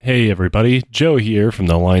Hey everybody, Joe here from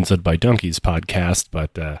the Lines Led by Donkeys podcast,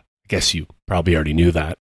 but I guess you probably already knew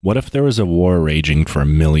that. What if there was a war raging for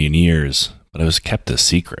 1,000,000 years, but it was kept a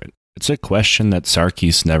secret? It's a question that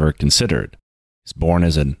Sarkis never considered. He's born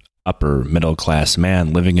as an upper middle class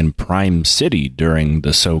man living in Prime City during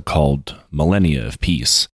the so-called millennia of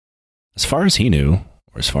peace. As far as he knew,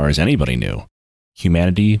 or as far as anybody knew,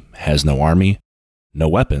 humanity has no army, no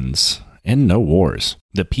weapons, and no wars.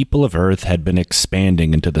 The people of Earth had been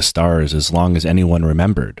expanding into the stars as long as anyone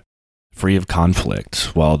remembered, free of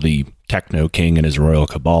conflict, while the Techno King and his royal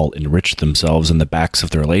cabal enriched themselves in the backs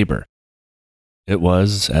of their labor. It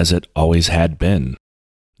was as it always had been.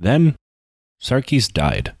 Then, Sarkis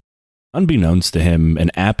died. Unbeknownst to him,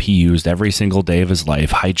 an app he used every single day of his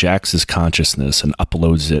life hijacks his consciousness and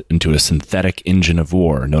uploads it into a synthetic engine of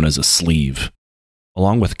war known as a sleeve.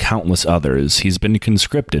 Along with countless others, he's been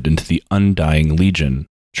conscripted into the Undying Legion,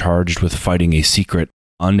 charged with fighting a secret,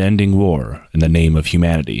 unending war in the name of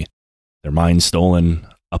humanity. Their minds stolen,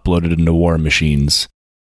 uploaded into war machines.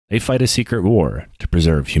 They fight a secret war to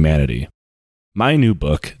preserve humanity. My new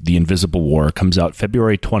book, The Invisible War, comes out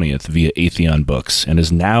February 20th via Atheon Books and is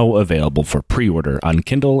now available for pre-order on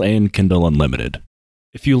Kindle and Kindle Unlimited.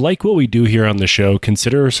 If you like what we do here on the show,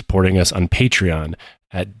 consider supporting us on Patreon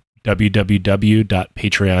at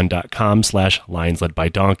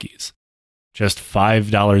www.patreon.com/linesledbydonkeys. Just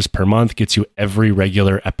 $5 per month gets you every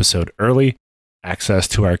regular episode early, access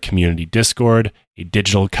to our community Discord, a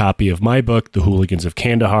digital copy of my book, The Hooligans of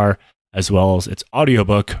Kandahar, as well as its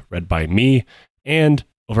audiobook read by me, and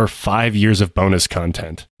over 5 years of bonus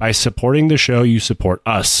content. By supporting the show, you support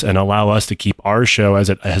us and allow us to keep our show,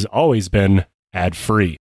 as it has always been,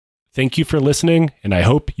 ad-free. Thank you for listening, and I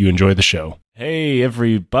hope you enjoy the show. Hey,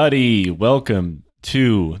 everybody. Welcome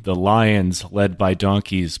to the Lions Led by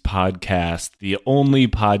Donkeys podcast, the only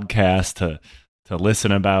podcast to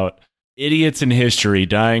listen about idiots in history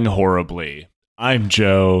dying horribly. I'm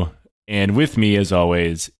Joe, and with me, as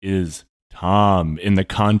always, is Tom in the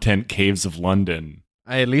content caves of London.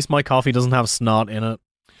 Hey, at least my coffee doesn't have snot in it.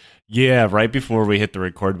 Yeah, right before we hit the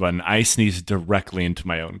record button, I sneezed directly into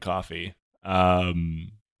my own coffee,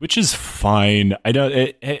 which is fine. I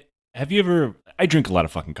don't. Have you ever? I drink a lot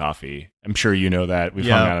of fucking coffee. I'm sure you know that. We've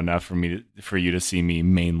hung out enough for you to see me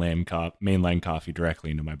mainland coffee directly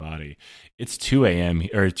into my body. It's 2 p.m.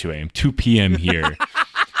 here.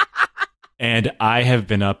 And I have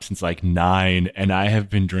been up since like 9, and I have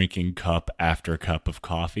been drinking cup after cup of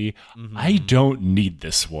coffee. Mm-hmm. I don't need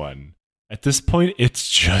this one. At this point, it's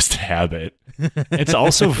just habit. It's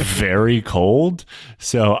also very cold,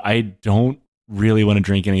 so I don't really want to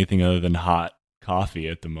drink anything other than hot coffee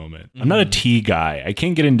at the moment. I'm not a tea guy. I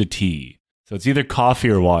can't get into tea. So it's either coffee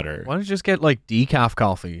or water. Why don't you just get like decaf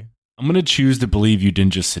coffee? I'm going to choose to believe you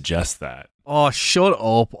didn't just suggest that. Oh, shut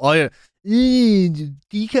up.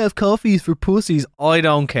 Decaf coffee is for pussies. I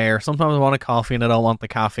don't care. Sometimes I want a coffee and I don't want the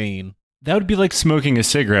caffeine. That would be like smoking a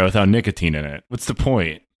cigarette without nicotine in it. What's the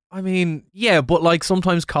point? I mean, yeah, but like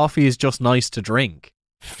sometimes coffee is just nice to drink.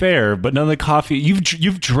 Fair, but none of the coffee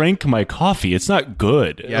you've drank my coffee. It's not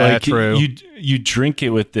good. Yeah, like, true. You drink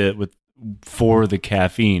it for the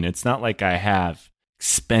caffeine. It's not like I have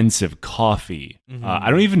expensive coffee. Mm-hmm.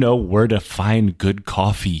 I don't even know where to find good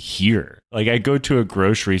coffee here. Like I go to a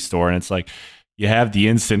grocery store and it's like you have the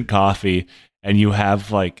instant coffee and you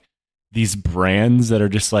have like these brands that are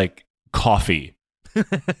just like coffee. Like,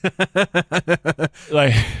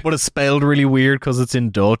 but it's spelled really weird because it's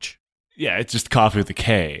in Dutch. Yeah, it's just coffee with a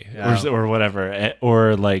K or whatever.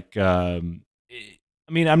 Or like, I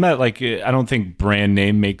mean, I'm not like, I don't think brand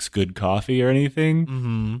name makes good coffee or anything.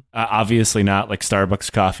 Mm-hmm. Obviously not. Like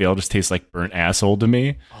Starbucks coffee, it'll just taste like burnt asshole to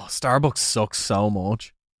me. Oh, Starbucks sucks so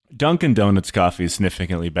much. Dunkin' Donuts coffee is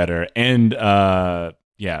significantly better. And Tim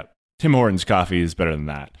Hortons coffee is better than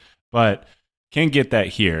that. But can't get that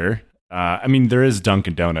here. I mean, there is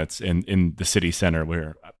Dunkin' Donuts in the city center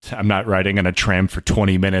where I'm not riding on a tram for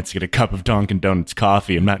 20 minutes to get a cup of Dunkin' Donuts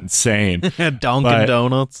coffee. I'm not insane. Dunkin'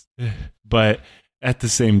 Donuts. But at the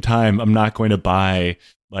same time, I'm not going to buy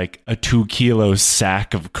like a 2-kilo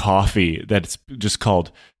sack of coffee that's just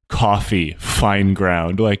called coffee fine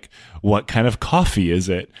ground. Like, what kind of coffee is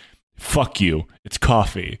it? Fuck you. It's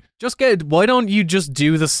coffee. Why don't you just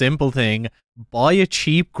do the simple thing? Buy a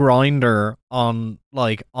cheap grinder on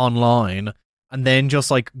like online and then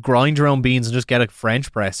just like grind your own beans and just get a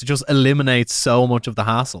French press. It just eliminates so much of the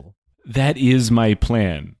hassle. That is my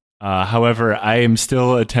plan. However, I am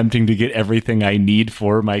still attempting to get everything I need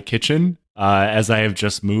for my kitchen as I have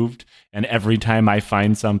just moved. And every time I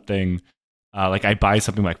find something Like I buy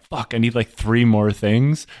something like, fuck, I need like 3 more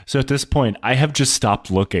things. So at this point, I have just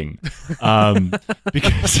stopped looking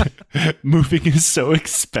because moving is so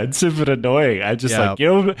expensive and annoying. I just like,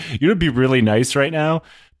 it'd be really nice right now.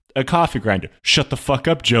 A coffee grinder. Shut the fuck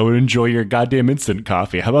up, Joe, and enjoy your goddamn instant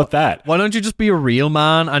coffee. How about that? Why don't you just be a real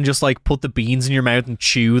man and just like put the beans in your mouth and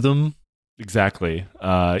chew them? Exactly.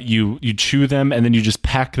 You chew them and then you just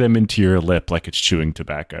pack them into your lip like it's chewing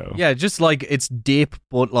tobacco. Yeah, just like it's dip,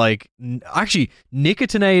 but like actually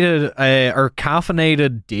nicotinated or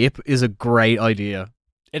caffeinated dip is a great idea.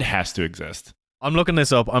 It has to exist. I'm looking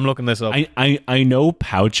this up. I know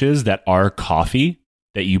pouches that are coffee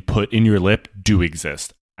that you put in your lip do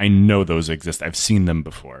exist. I know those exist. I've seen them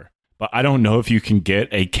before. But I don't know if you can get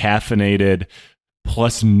a caffeinated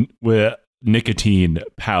plus with nicotine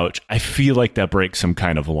pouch. I feel like that breaks some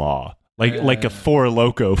kind of law, like a Four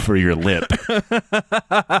Loko for your lip.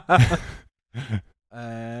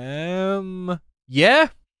 Yeah,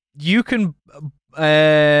 you can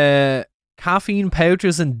caffeine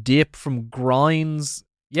pouches and dip from grinds.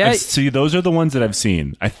 Yeah, see, those are the ones that I've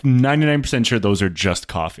seen. I'm 99% sure those are just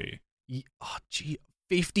coffee. Oh, gee,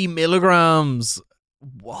 50 milligrams.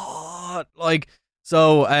 What? Like,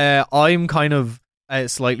 so I'm kind of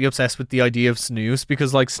slightly obsessed with the idea of snus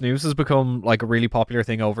because like snus has become like a really popular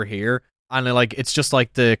thing over here, and like it's just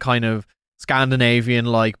like the kind of Scandinavian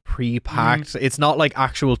like pre-packed. It's not like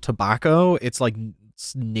actual tobacco. It's like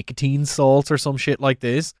nicotine salts or some shit like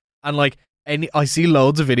this, and like I see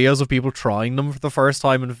loads of videos of people trying them for the first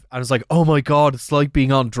time, and it's like, oh my god, it's like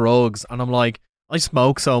being on drugs. And I'm like, I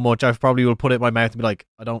smoke so much, I probably will put it in my mouth and be like,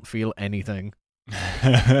 I don't feel anything.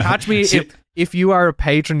 Catch me if you are a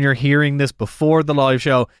patron, you're hearing this before the live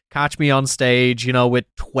show, catch me on stage, you know, with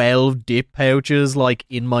 12 dip pouches like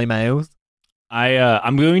in my mouth.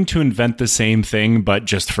 I'm going to invent the same thing, but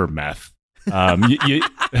just for meth.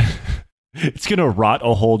 It's gonna rot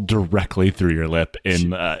a hole directly through your lip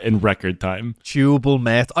in record time. Chewable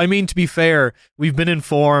meth. I mean, to be fair, we've been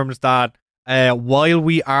informed that while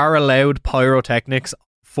we are allowed pyrotechnics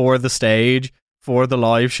for the stage for the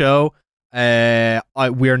live show,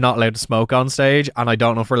 we're not allowed to smoke on stage, and I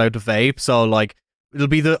don't know if we're allowed to vape. So like, it'll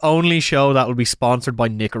be the only show that will be sponsored by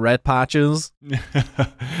Nicorette patches.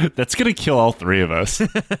 That's gonna kill all 3 of us.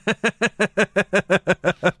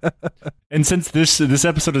 And since this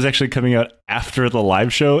episode is actually coming out after the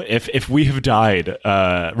live show, if we have died,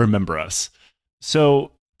 remember us.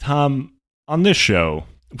 So, Tom, on this show,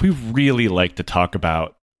 we really like to talk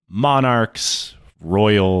about monarchs,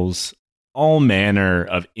 royals, all manner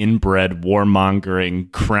of inbred, warmongering,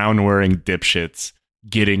 crown-wearing dipshits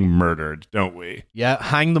getting murdered, don't we? Yeah,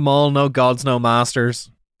 hang them all, no gods, no masters.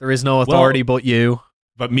 There is no authority but you.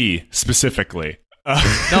 But me, specifically.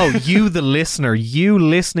 No, you the listener, you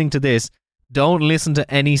listening to this, don't listen to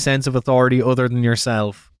any sense of authority other than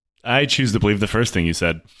yourself. I choose to believe the first thing you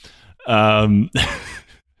said.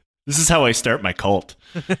 This is how I start my cult.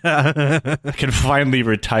 I can finally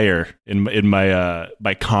retire in my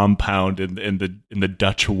my compound in the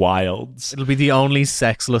Dutch wilds. It'll be the only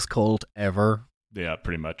sexless cult ever. Yeah,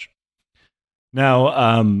 pretty much.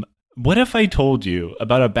 Now, what if I told you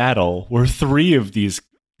about a battle where 3 of these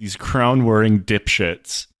crown-wearing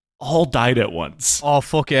dipshits all died at once? Oh,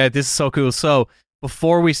 fuck yeah, this is so cool. So,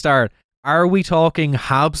 before we start, are we talking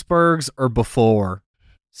Habsburgs or before?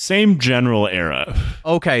 Same general era.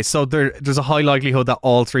 Okay, so there's a high likelihood that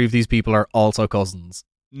all 3 of these people are also cousins.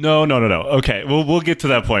 No. Okay, we'll get to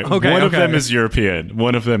that point. One of them is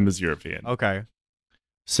European. Okay.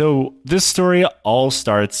 So this story all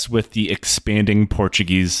starts with the expanding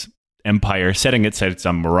Portuguese empire setting its sights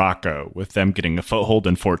on Morocco, with them getting a foothold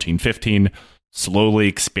in 1415, slowly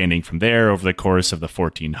expanding from there over the course of the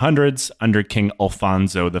 1400s under King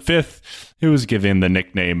Alfonso V, who was given the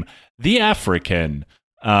nickname the African.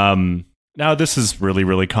 Now, this is really,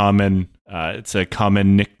 really common. It's a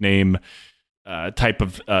common nickname type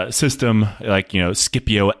of system, like, you know,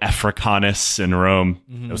 Scipio Africanus in Rome.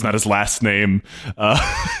 Mm-hmm. It was not his last name.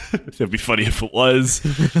 It'd be funny if it was.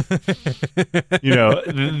 You know,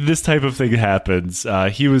 this type of thing happens.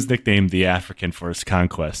 He was nicknamed the African for his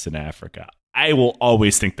conquests in Africa. I will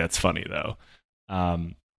always think that's funny, though.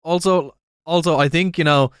 Also, I think, you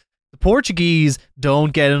know, the Portuguese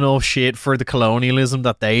don't get enough shit for the colonialism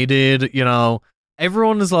that they did. You know,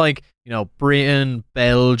 everyone is like, you know, Britain,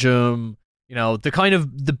 Belgium, you know, the kind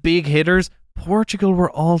of the big hitters. Portugal were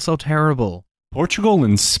also terrible. Portugal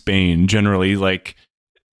and Spain generally, like,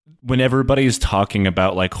 when everybody's talking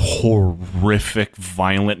about like horrific,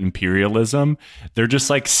 violent imperialism, they're just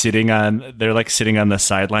like sitting on the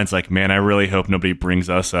sidelines like, man, I really hope nobody brings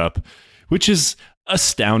us up, which is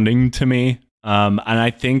astounding to me. And I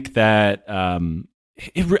think that I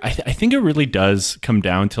think it really does come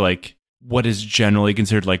down to like what is generally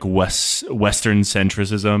considered like Western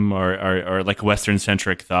centricism or like Western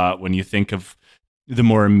centric thought when you think of the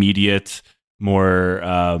more immediate, more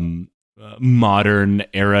modern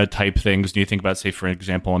era type things. When you think about, say, for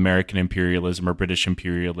example, American imperialism or British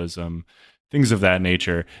imperialism, things of that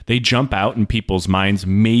nature, they jump out in people's minds,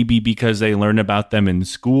 maybe because they learn about them in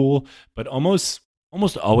school, but almost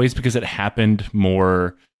always because it happened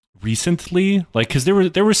more recently. Like, because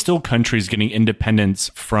there were still countries getting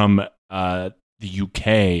independence from the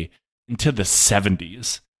UK into the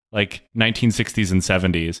 70s, like 1960s and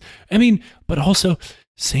 70s. I mean, but also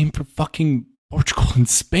same for fucking Portugal and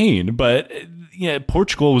Spain. But yeah,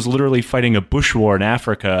 Portugal was literally fighting a bush war in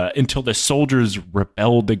Africa until the soldiers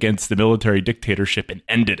rebelled against the military dictatorship and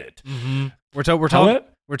ended it. Mm-hmm. We're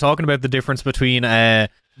talking about the difference between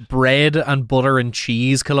bread and butter and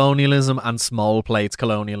cheese colonialism and small plates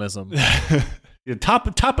colonialism.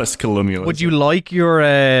 Tapas colonialism. Would you like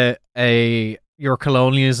your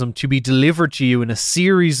colonialism to be delivered to you in a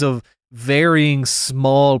series of varying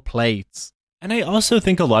small plates? And I also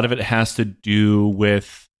think a lot of it has to do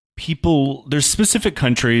with people. There's specific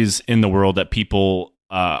countries in the world that people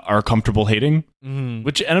are comfortable hating, and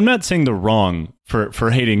I'm not saying they're wrong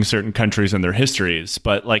for hating certain countries and their histories,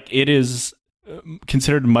 but like it is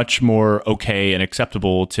considered much more okay and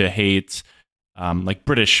acceptable to hate like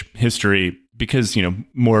British history because, you know,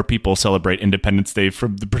 more people celebrate Independence Day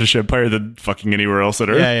from the British Empire than fucking anywhere else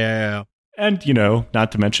on Earth. Yeah. And, you know,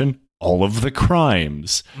 not to mention all of the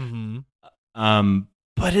crimes.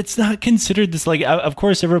 But it's not considered this, like, of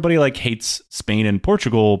course, everybody like hates Spain and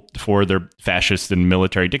Portugal for their fascist and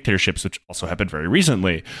military dictatorships, which also happened very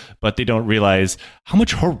recently, but they don't realize how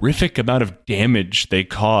much horrific amount of damage they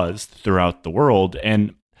caused throughout the world.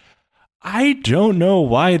 And I don't know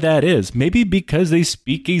why that is. Maybe because they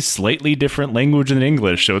speak a slightly different language than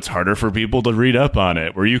English, so it's harder for people to read up on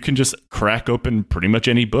it, where you can just crack open pretty much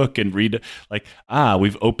any book and read, like,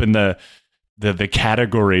 we've opened the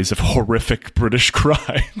categories of horrific British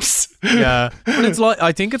crimes. Yeah. But it's like,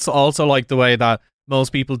 I think it's also like the way that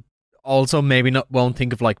most people also maybe won't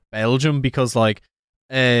think of like Belgium, because like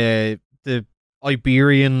the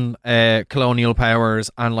Iberian colonial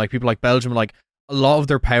powers and like people like Belgium, like a lot of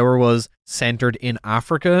their power was centered in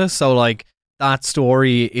Africa. So like that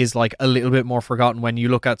story is like a little bit more forgotten when you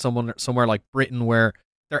look at somewhere like Britain, where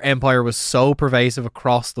their empire was so pervasive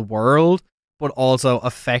across the world, but also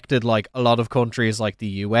affected like a lot of countries like the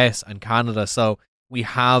US and Canada. So we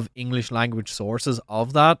have English language sources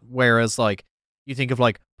of that. Whereas like you think of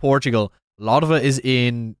like Portugal, a lot of it is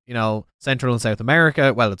in, you know, Central and South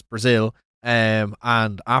America. Well, it's Brazil and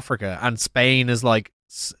Africa. And Spain is like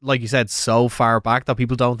you said, so far back that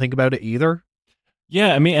people don't think about it either.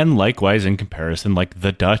 Yeah, I mean, and likewise in comparison, like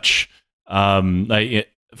the Dutch,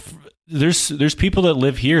 there's people that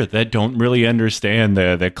live here that don't really understand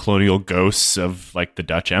the colonial ghosts of like the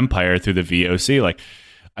Dutch Empire through the VOC. Like,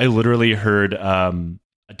 I literally heard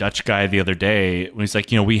a Dutch guy the other day when he's like,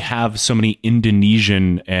 you know, we have so many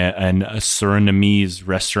Indonesian and Surinamese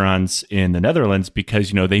restaurants in the Netherlands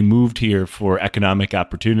because, you know, they moved here for economic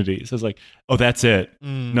opportunities. I was like, oh, that's it.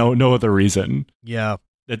 No other reason. Yeah.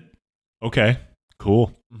 Okay,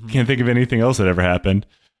 cool. Can't think of anything else that ever happened.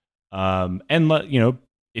 And you know,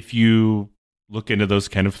 if you look into those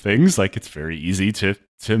kind of things, like it's very easy to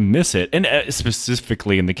miss it. And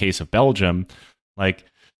specifically in the case of Belgium, like,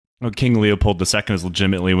 King Leopold II is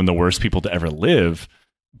legitimately one of the worst people to ever live,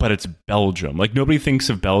 but it's Belgium. Like, nobody thinks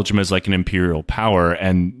of Belgium as like an imperial power,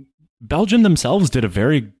 and Belgium themselves did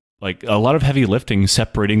a lot of heavy lifting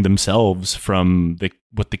separating themselves from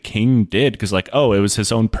what the king did, because like, oh, it was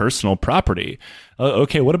his own personal property.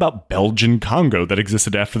 Okay, what about Belgian Congo that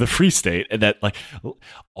existed after the Free State, and that like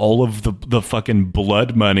all of the fucking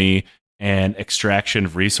blood money and extraction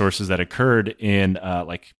of resources that occurred in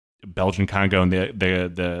like Belgian Congo and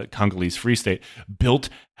the Congolese Free State built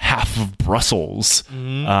half of Brussels.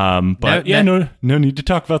 But no need to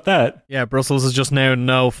talk about that. Yeah, Brussels is just now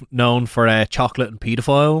known for chocolate and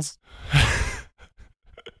pedophiles.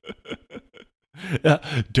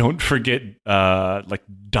 Don't forget like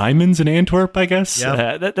diamonds in Antwerp, I guess.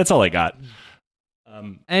 Yep. That's all I got.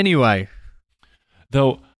 Anyway,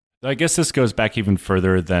 though I guess this goes back even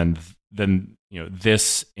further than you know,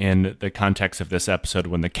 this in the context of this episode,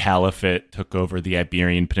 when the Caliphate took over the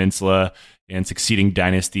Iberian Peninsula and succeeding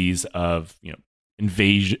dynasties of, you know,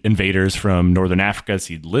 invaders from Northern Africa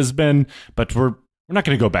seized Lisbon. But we're not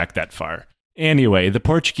going to go back that far. Anyway, the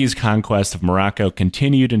Portuguese conquest of Morocco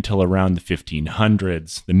continued until around the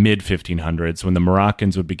 1500s, the mid-1500s, when the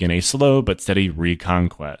Moroccans would begin a slow but steady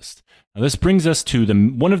reconquest. Now, this brings us to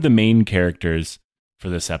one of the main characters for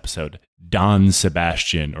this episode, Don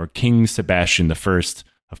Sebastian, or King Sebastian I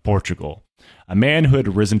of Portugal, a man who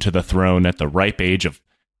had risen to the throne at the ripe age of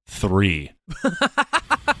 3.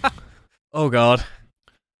 Oh, God.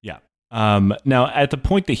 Yeah. Now, at the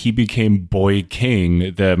point that he became boy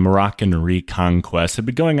king, the Moroccan reconquest had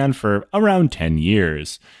been going on for around 10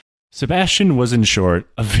 years. Sebastian was, in short,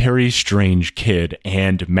 a very strange kid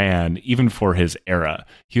and man, even for his era.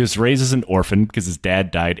 He was raised as an orphan because his dad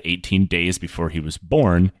died 18 days before he was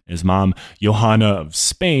born. His mom, Johanna of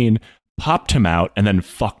Spain, popped him out and then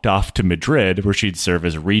fucked off to Madrid, where she'd serve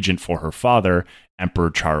as regent for her father, Emperor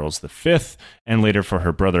Charles V, and later for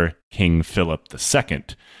her brother, King Philip II.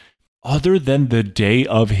 Other than the day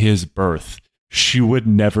of his birth, she would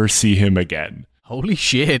never see him again. Holy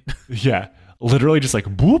shit. Yeah. Literally just like,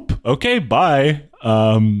 boop, okay, bye.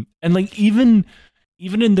 And like even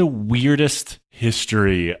in the weirdest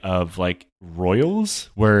history of like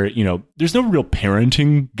royals where, you know, there's no real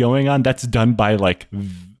parenting going on, that's done by like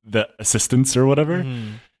the assistants or whatever.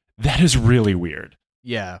 That is really weird.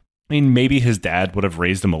 Yeah. I mean, maybe his dad would have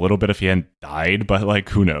raised him a little bit if he hadn't died, but like,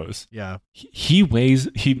 who knows? Yeah. He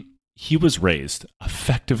was raised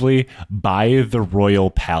effectively by the royal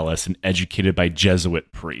palace and educated by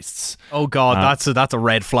Jesuit priests. Oh, God, that's a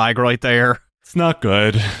red flag right there. It's not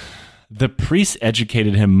good. The priests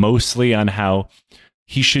educated him mostly on how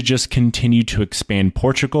he should just continue to expand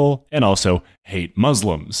Portugal and also hate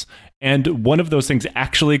Muslims. And one of those things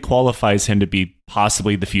actually qualifies him to be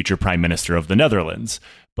possibly the future prime minister of the Netherlands.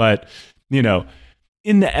 But, you know,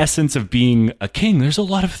 in the essence of being a king, there's a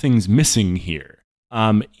lot of things missing here.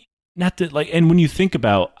 Not that like, and when you think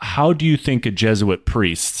about how do you think a Jesuit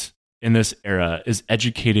priest in this era is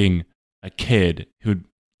educating a kid who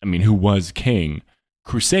was king,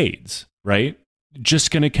 crusades, right? Just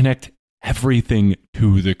going to connect everything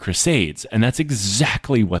to the crusades. And that's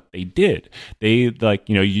exactly what they did. They like,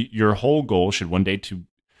 you know, your whole goal should one day to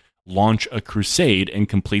launch a crusade and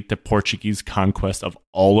complete the Portuguese conquest of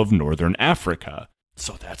all of Northern Africa.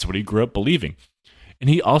 So that's what he grew up believing. And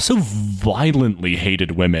he also violently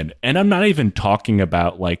hated women. And I'm not even talking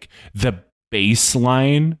about like the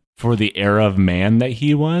baseline for the era of man that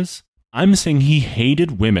he was. I'm saying he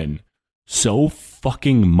hated women so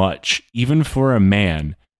fucking much, even for a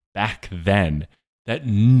man back then, that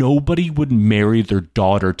nobody would marry their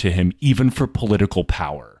daughter to him, even for political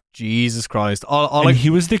power. Jesus Christ. He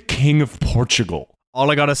was the king of Portugal. All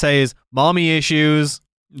I gotta say is mommy issues.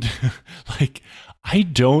 Like, I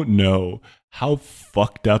don't know how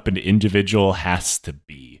fucked up an individual has to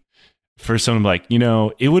be for someone like, you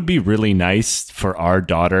know, it would be really nice for our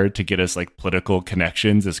daughter to get us like political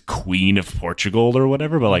connections as Queen of Portugal or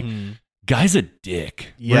whatever, but like, guy's a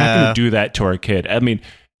dick. Yeah. We're not going to do that to our kid. I mean,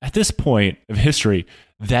 at this point of history,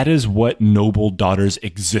 that is what noble daughters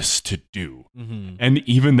exist to do. And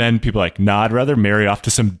even then, people are like, nah, I'd rather marry off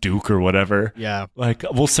to some duke or whatever. Yeah. Like,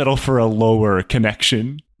 we'll settle for a lower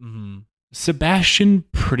connection. Sebastian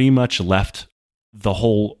pretty much left the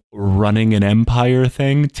whole running an empire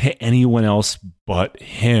thing to anyone else but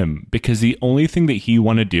him, because the only thing that he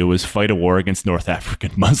wanted to do was fight a war against North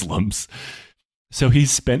African Muslims. So he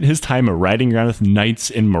spent his time riding around with knights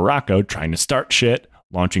in Morocco trying to start shit,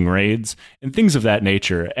 launching raids, and things of that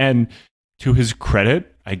nature. And to his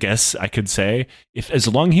credit, I guess I could say, as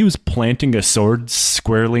long as he was planting a sword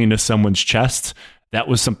squarely into someone's chest, that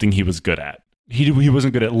was something he was good at. He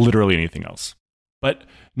wasn't good at literally anything else. But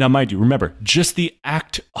now, mind you, remember, just the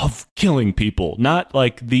act of killing people, not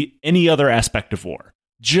like any other aspect of war,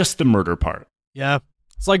 just the murder part. Yeah,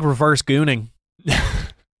 it's like reverse gooning.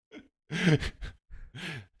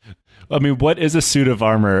 I mean, what is a suit of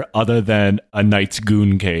armor other than a knight's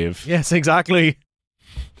goon cave? Yes, exactly.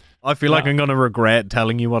 I feel like I'm going to regret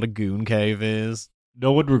telling you what a goon cave is.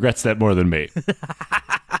 No one regrets that more than me.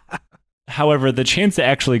 However, the chance to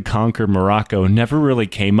actually conquer Morocco never really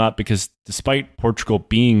came up because despite Portugal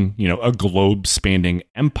being, you know, a globe-spanning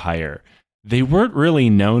empire, they weren't really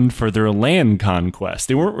known for their land conquest.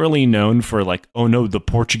 They weren't really known for like, oh no, the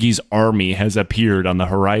Portuguese army has appeared on the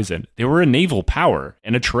horizon. They were a naval power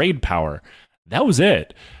and a trade power. That was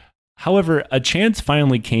it. However, a chance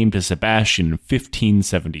finally came to Sebastian in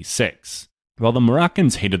 1576. While the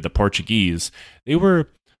Moroccans hated the Portuguese, they were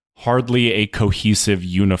hardly a cohesive,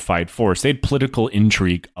 unified force. They had political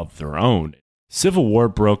intrigue of their own. Civil war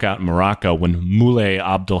broke out in Morocco when Moulay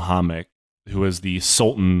Abdelhamid, who was the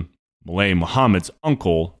Sultan Moulay Muhammad's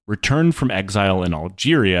uncle, returned from exile in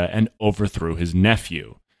Algeria and overthrew his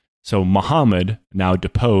nephew. So Muhammad, now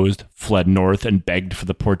deposed, fled north and begged for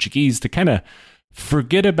the Portuguese to kind of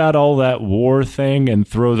forget about all that war thing and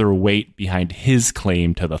throw their weight behind his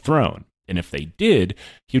claim to the throne. And if they did,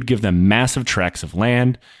 he would give them massive tracts of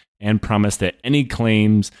land and promise that any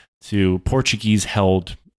claims to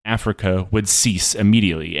Portuguese-held Africa would cease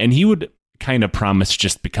immediately. And he would kind of promise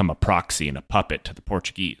just become a proxy and a puppet to the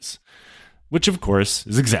Portuguese, which of course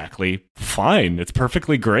is exactly fine. It's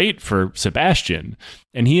perfectly great for Sebastian.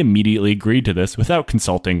 And he immediately agreed to this without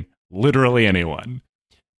consulting literally anyone.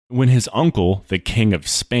 When his uncle, the King of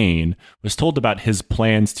Spain, was told about his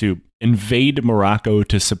plans to invade Morocco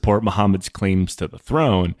to support Muhammad's claims to the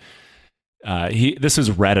throne, this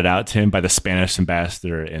was ratted out to him by the Spanish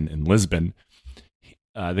ambassador in Lisbon.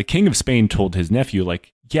 The King of Spain told his nephew,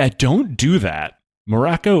 like, yeah, don't do that.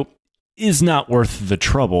 Morocco is not worth the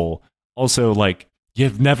trouble. Also, like,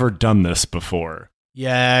 you've never done this before.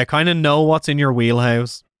 Yeah, kind of know what's in your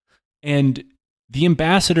wheelhouse. And the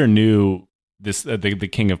ambassador knew this the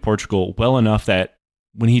King of Portugal well enough that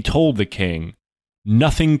when he told the king,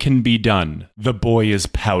 nothing can be done, the boy is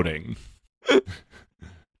pouting.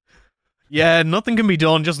 Yeah, nothing can be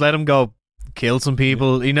done. Just let him go kill some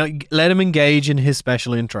people. Let him engage in his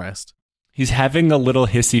special interest. He's having a little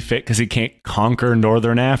hissy fit because he can't conquer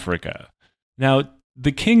northern Africa. Now,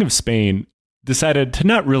 the King of Spain decided to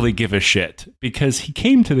not really give a shit because he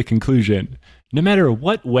came to the conclusion, no matter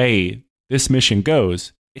what way this mission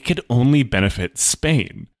goes, it could only benefit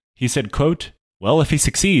Spain. He said, quote, well, if he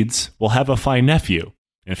succeeds, we'll have a fine nephew.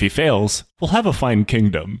 And if he fails, we'll have a fine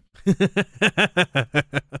kingdom.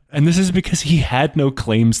 And this is because he had no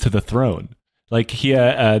claims to the throne. Like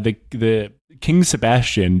the King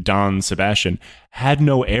Sebastian, Don Sebastian, had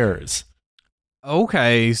no heirs.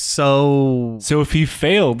 Okay, so if he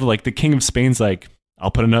failed, like the King of Spain's like,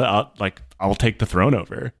 I'll take the throne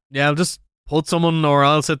over. Yeah, I'll just put someone, or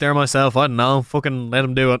I'll sit there myself. I don't know. Fucking let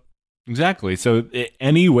him do it. Exactly. So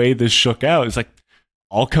any way this shook out, it's like,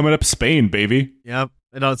 all coming up Spain, baby. Yeah,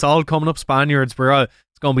 it's all coming up Spaniards, bro.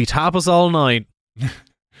 It's gonna be tapas all night.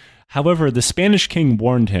 However, the Spanish king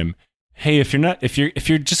warned him, hey, if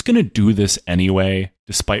you're just gonna do this anyway,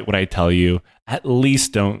 despite what I tell you, at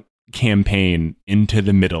least don't campaign into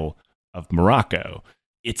the middle of Morocco.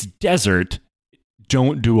 It's desert.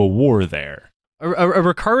 Don't do a war there. A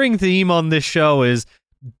recurring theme on this show is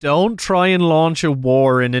don't try and launch a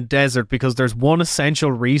war in a desert because there's one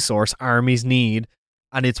essential resource armies need,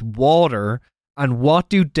 and it's water. And what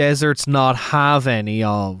do deserts not have any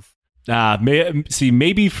of?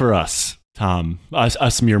 Maybe for us, Tom,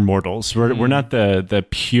 us mere mortals, we're not the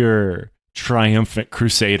pure triumphant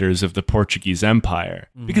crusaders of the Portuguese Empire,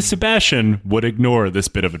 because Sebastian would ignore this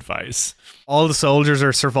bit of advice. All the soldiers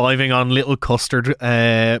are surviving on little custard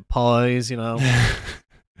pies,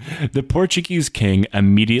 The Portuguese king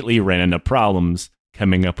immediately ran into problems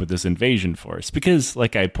coming up with this invasion force because,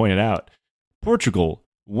 like I pointed out, Portugal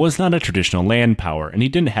was not a traditional land power, and he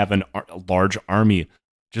didn't have a large army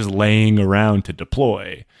just laying around to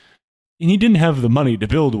deploy. And he didn't have the money to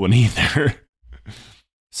build one either.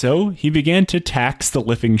 So he began to tax the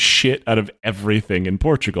living shit out of everything in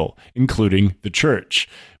Portugal, including the church,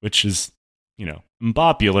 which is,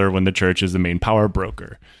 unpopular when the church is the main power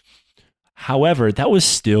broker. However, that was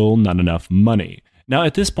still not enough money. Now,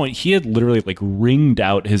 at this point, he had literally wringed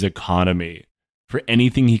out his economy for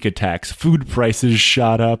anything he could tax. Food prices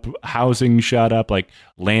shot up, housing shot up,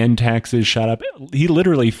 land taxes shot up. He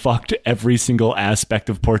literally fucked every single aspect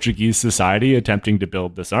of Portuguese society attempting to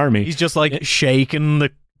build this army. He's just shaking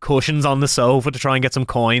the cushions on the sofa to try and get some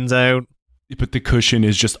coins out. But the cushion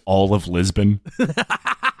is just all of Lisbon.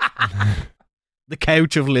 The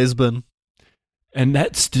couch of Lisbon. And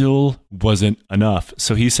that still wasn't enough.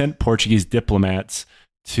 So he sent Portuguese diplomats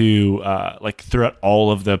to throughout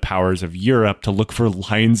all of the powers of Europe to look for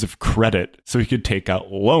lines of credit so he could take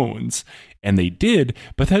out loans. And they did,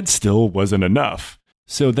 but that still wasn't enough.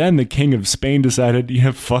 So then the King of Spain decided,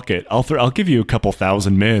 fuck it. I'll give you a couple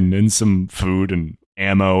thousand men and some food and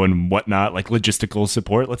ammo and whatnot, logistical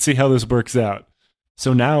support. Let's see how this works out.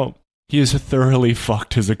 So now he has thoroughly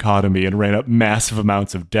fucked his economy and ran up massive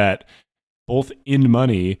amounts of debt, both in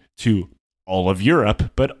money to all of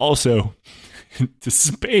Europe, but also to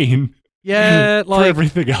Spain. Yeah, for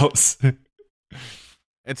everything else.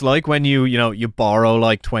 It's like when you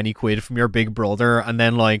borrow 20 quid from your big brother, and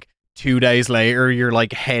then 2 days later your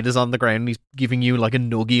head is on the ground and he's giving you a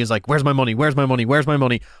nuggie. He's like, where's my money? Where's my money? Where's my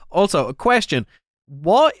money? Also, a question.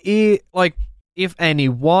 What is if any,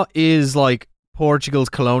 what is Portugal's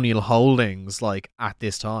colonial holdings at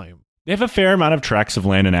this time? They have a fair amount of tracts of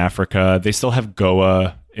land in Africa. They still have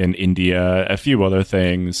Goa in India, a few other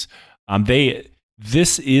things. They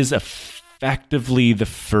This is effectively the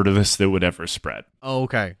furthest that would ever spread. Oh,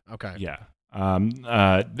 okay. Yeah.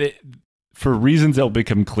 For reasons that will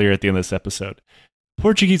become clear at the end of this episode,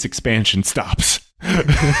 Portuguese expansion stops.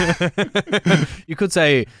 You could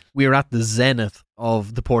say we're at the zenith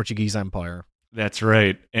of the Portuguese Empire. That's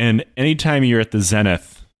right. And anytime you're at the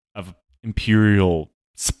zenith of imperial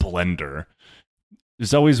splendor,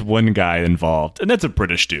 there's always one guy involved, and that's a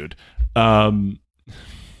British dude.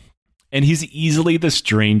 And he's easily the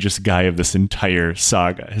strangest guy of this entire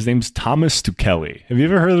saga. His name's Thomas Stukely. Have you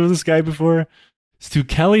ever heard of this guy before?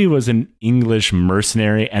 Stukely was an English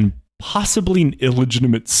mercenary and possibly an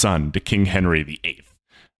illegitimate son to King Henry VIII.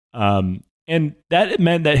 And that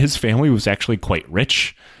meant that his family was actually quite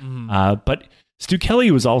rich. But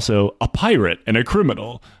Stukely was also a pirate and a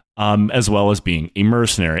criminal, as well as being a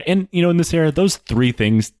mercenary. And, in this era, those three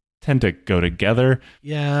things tend to go together.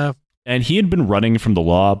 Yeah. And he had been running from the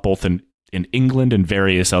law both in England and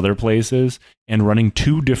various other places, and running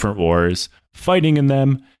 2 different wars, fighting in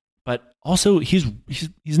them. But also, he's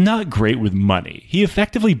not great with money. He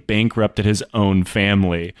effectively bankrupted his own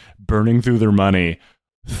family, burning through their money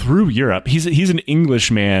through Europe. He's an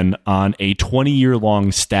Englishman on a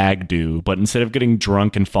 20-year-long stag do, but instead of getting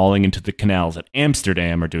drunk and falling into the canals at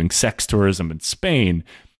Amsterdam or doing sex tourism in Spain,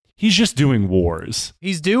 he's just doing wars.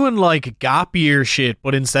 He's doing like gap year shit,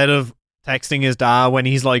 but instead of texting his dad when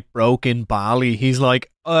he's like broke in Bali, he's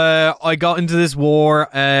like, I got into this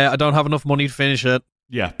war, I don't have enough money to finish it.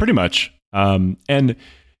 Yeah, pretty much. And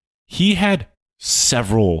he had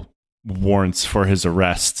several warrants for his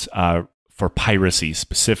arrests, for piracy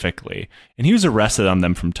specifically. And he was arrested on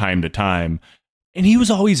them from time to time. And he was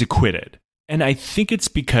always acquitted. And I think it's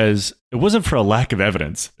because it wasn't for a lack of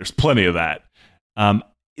evidence. There's plenty of that.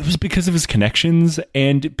 It was because of his connections,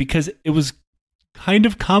 and because it was kind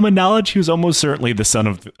of common knowledge he was almost certainly the son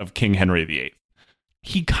of King Henry VIII.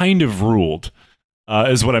 He kind of ruled,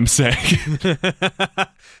 is what I'm saying.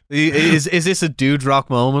 Is this a Dude's Rock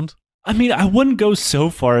moment? I mean, I wouldn't go so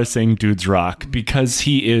far as saying Dude's Rock, because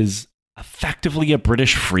he is effectively a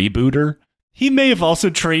British freebooter. He may have also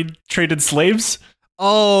traded slaves.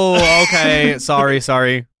 Oh, okay.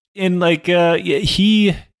 sorry. And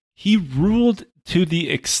he ruled to the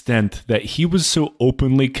extent that he was so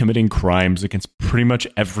openly committing crimes against pretty much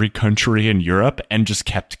every country in Europe and just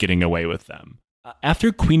kept getting away with them.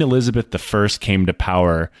 After Queen Elizabeth I came to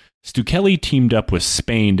power, Stukely teamed up with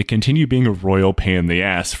Spain to continue being a royal pain in the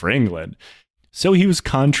ass for England. So he was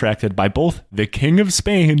contracted by both the King of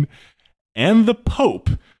Spain and the Pope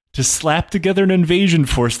to slap together an invasion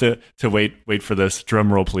force to wait for this,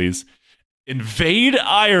 drum roll please, invade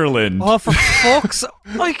Ireland. Oh, for fuck's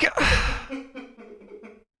like,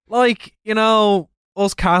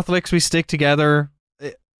 us Catholics, we stick together.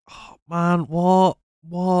 Man, what?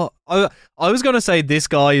 I was going to say this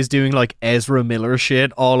guy is doing like Ezra Miller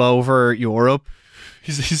shit all over Europe.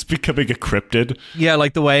 He's becoming a cryptid. Yeah,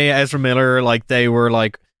 like the way Ezra Miller, like they were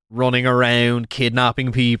like running around,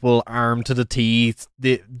 kidnapping people, armed to the teeth.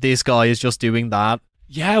 This guy is just doing that.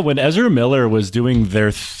 Yeah, when Ezra Miller was doing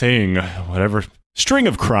their thing, whatever string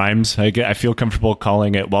of crimes, I feel comfortable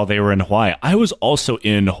calling it, while they were in Hawaii. I was also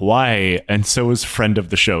in Hawaii, and so was friend of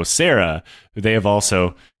the show, Sarah, who they have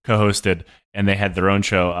also co-hosted, and they had their own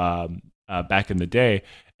show back in the day.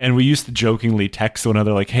 And we used to jokingly text one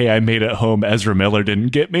another like, hey, I made it home, Ezra Miller didn't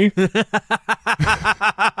get me.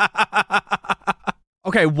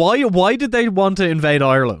 Okay, why did they want to invade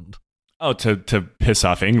Ireland? Oh, to piss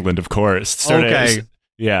off England, of course. Okay.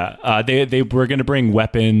 Yeah, they were going to bring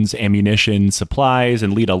weapons, ammunition, supplies,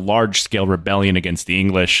 and lead a large-scale rebellion against the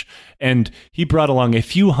English. And he brought along a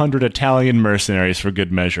few hundred Italian mercenaries for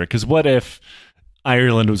good measure, because what if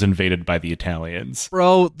Ireland was invaded by the Italians?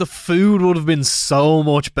 Bro, the food would have been so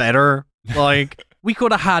much better. Like, we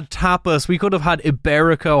could have had tapas, we could have had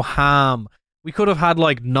Iberico ham, we could have had,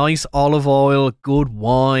 like, nice olive oil, good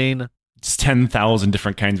wine. It's 10,000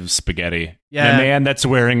 different kinds of spaghetti. Yeah. And a man that's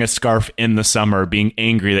wearing a scarf in the summer being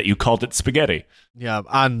angry that you called it spaghetti. Yeah,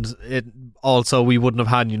 and it also, we wouldn't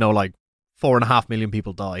have had, like 4.5 million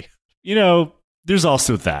people die. There's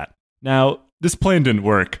also that. Now, this plan didn't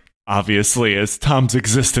work, obviously, as Tom's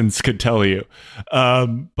existence could tell you.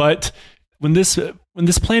 But when this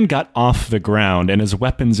plan got off the ground and his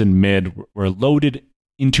weapons in mid were loaded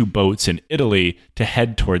into boats in Italy to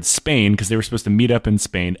head towards Spain, because they were supposed to meet up in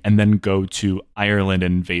Spain and then go to Ireland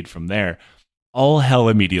and invade from there, all hell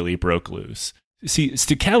immediately broke loose. See,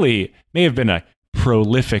 Stukely may have been a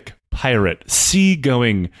prolific pirate,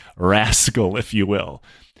 seagoing rascal, if you will.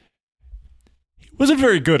 He wasn't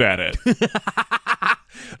very good at it.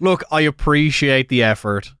 Look, I appreciate the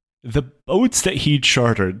effort. the boats that he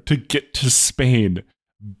chartered to get to Spain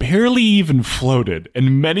barely even floated,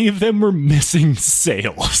 and many of them were missing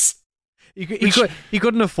sails. He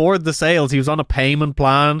couldn't afford the sails. He was on a payment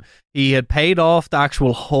plan. He had paid off the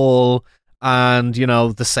actual hull, and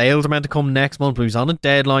the sails are meant to come next month, but he was on a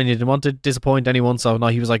deadline. He didn't want to disappoint anyone, so no,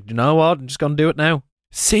 he was like, you know what, I'm just going to do it now.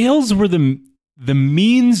 Sails were the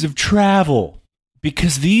means of travel,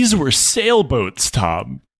 because these were sailboats,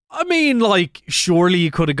 Tom. I mean, like, surely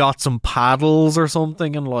you could have got some paddles or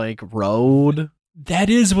something and, like, rowed. That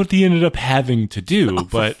is what they ended up having to do,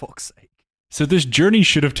 but for fuck's sake. So this journey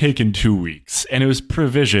should have taken 2 weeks, and it was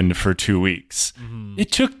provisioned for 2 weeks. Mm-hmm.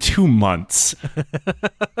 It took 2 months.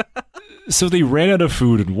 So they ran out of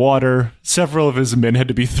food and water. Several of his men had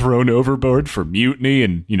to be thrown overboard for mutiny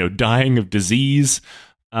and, dying of disease.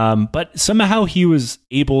 But somehow he was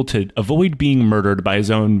able to avoid being murdered by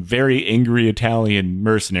his own very angry Italian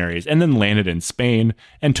mercenaries, and then landed in Spain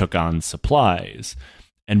and took on supplies.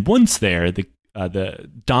 And once there, the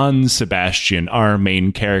Don Sebastian, our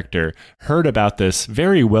main character, heard about this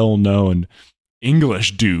very well-known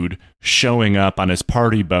English dude showing up on his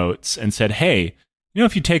party boats and said, hey,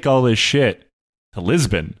 if you take all this shit to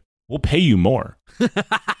Lisbon, we'll pay you more.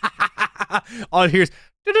 Oh, here's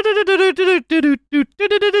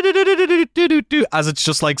as it's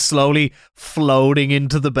just like slowly floating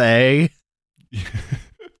into the bay.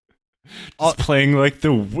 It's playing like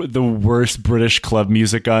the worst British club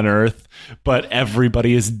music on earth, but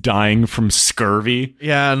everybody is dying from scurvy.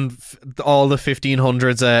 Yeah, and all the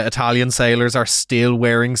 1500s Italian sailors are still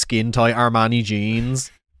wearing skin-tight Armani jeans.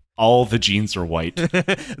 All the jeans are white.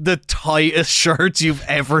 The tightest shirts you've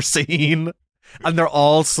ever seen. And they're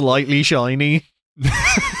all slightly shiny.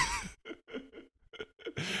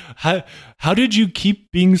 How did you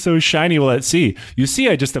keep being so shiny while at sea? You see,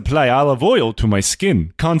 I just apply olive oil to my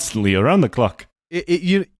skin constantly around the clock.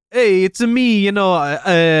 Hey, it's me, I'm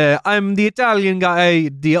the Italian guy.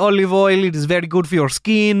 The olive oil, it is very good for your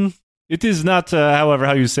skin. It is not, however,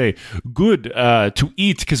 how you say, good to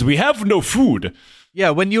eat because we have no food.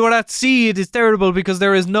 Yeah, when you are at sea, it is terrible because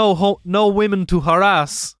there is no women to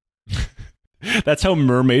harass. That's how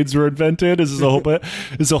mermaids were invented. Is a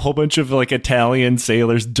whole bunch of like Italian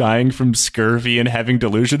sailors dying from scurvy and having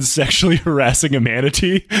delusions, sexually harassing a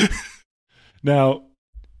manatee. Now,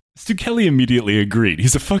 Stu Kelly immediately agreed.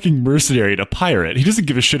 He's a fucking mercenary and a pirate. He doesn't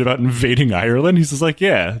give a shit about invading Ireland. He's just like,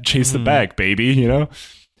 yeah, chase the bag, baby.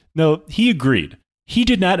 No, he agreed. He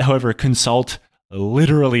did not, however, consult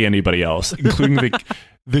literally anybody else, including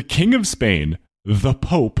the King of Spain, the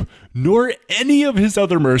Pope, nor any of his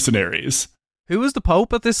other mercenaries. Who was the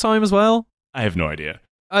Pope at this time as well? I have no idea.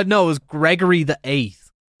 No, it was Gregory the Eighth.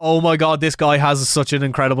 Oh my god, this guy has such an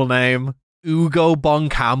incredible name. Ugo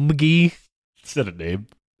Boncamgi. It's not a name.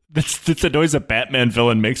 That's the noise a Batman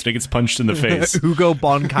villain makes when he gets punched in the face. Ugo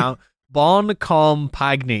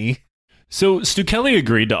Boncompagni. So Stu Kelly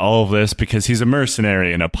agreed to all of this because he's a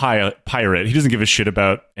mercenary and a pirate. He doesn't give a shit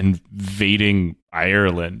about invading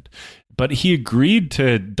Ireland. But he agreed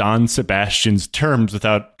to Don Sebastian's terms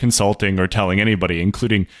without consulting or telling anybody,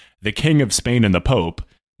 including the King of Spain and the Pope,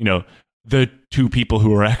 the two people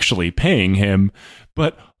who are actually paying him,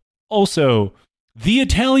 but also the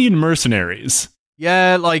Italian mercenaries.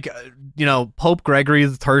 Yeah, like, Pope Gregory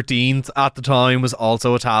the 13th at the time was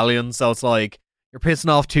also Italian, so it's like, you're pissing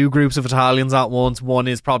off two groups of Italians at once. One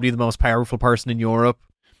is probably the most powerful person in Europe.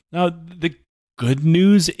 Now, the good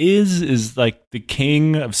news is like the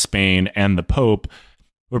King of Spain and the Pope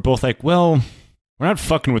were both like, well, we're not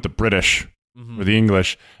fucking with the British or the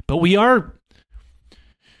English, but we are.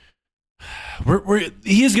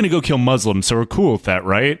 He is going to go kill Muslims, so we're cool with that,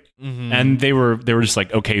 right? Mm-hmm. And they were just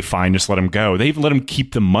like, okay, fine, just let him go. They even let him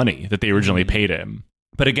keep the money that they originally paid him.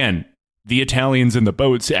 But again, the Italians in the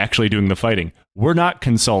boats actually doing the fighting were not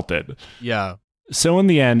consulted. Yeah. So in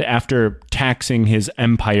the end, after taxing his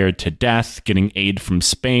empire to death, getting aid from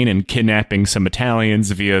Spain, and kidnapping some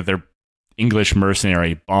Italians via their English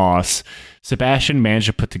mercenary boss, Sebastian managed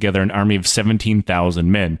to put together an army of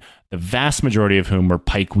 17,000 men, the vast majority of whom were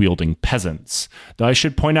pike-wielding peasants. Though I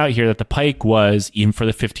should point out here that the pike was, even for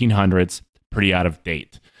the 1500s, pretty out of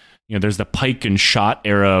date. There's the pike and shot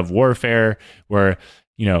era of warfare where,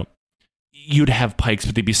 you'd have pikes,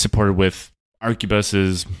 but they'd be supported with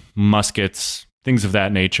arquebuses, muskets, things of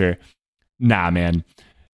that nature. Nah, man.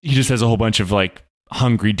 He just has a whole bunch of like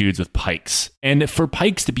hungry dudes with pikes. And for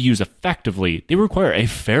pikes to be used effectively, they require a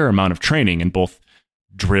fair amount of training in both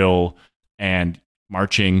drill and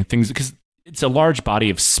marching things, because it's a large body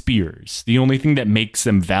of spears. The only thing that makes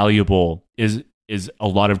them valuable is a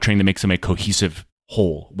lot of training that makes them a cohesive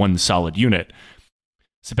whole, one solid unit.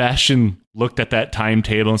 Sebastian looked at that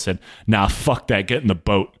timetable and said, nah, fuck that, get in the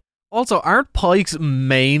boat. Also, aren't pikes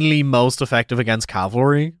mainly most effective against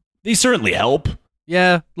cavalry? They certainly help.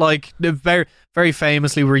 Yeah, like they very, very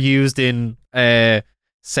famously were used in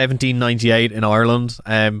 1798 in Ireland.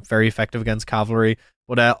 Very effective against cavalry.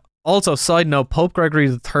 But also, side note, Pope Gregory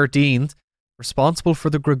the 13th, responsible for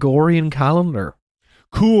the Gregorian calendar.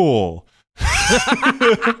 Cool.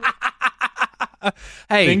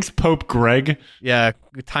 Hey, thanks, Pope Greg. Yeah,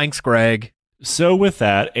 thanks, Greg. So with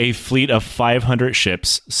that, a fleet of 500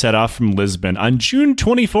 ships set off from Lisbon on June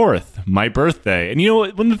 24th, my birthday. And you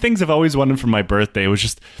know, one of the things I've always wanted for my birthday was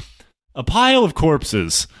just a pile of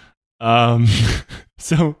corpses.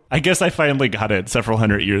 So I guess I finally got it several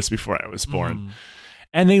hundred years before I was born.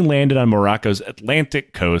 And they landed on Morocco's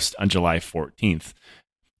Atlantic coast on July 14th.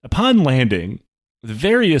 Upon landing, the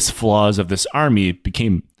various flaws of this army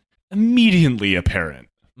became immediately apparent.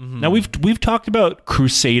 Now, we've talked about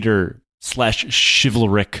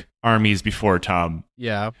Crusader/chivalric armies before, Tom.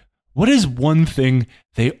 Yeah. What is one thing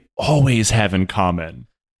they always have in common?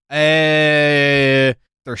 They're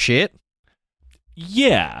shit.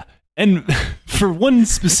 Yeah. And for one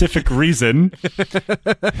specific reason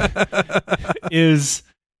is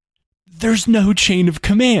there's no chain of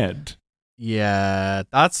command. Yeah,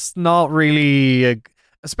 that's not really...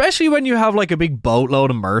 especially when you have like a big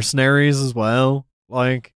boatload of mercenaries as well.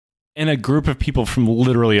 Like... and a group of people from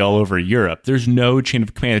literally all over Europe. There's no chain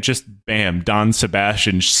of command. It's just, bam, Don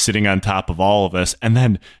Sebastian sitting on top of all of us, and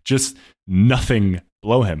then just nothing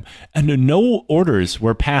below him. And no orders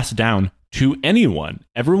were passed down to anyone.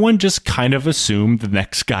 Everyone just kind of assumed the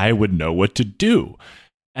next guy would know what to do.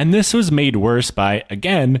 And this was made worse by,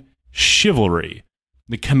 again, chivalry.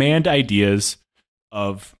 The command ideas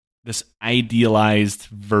of this idealized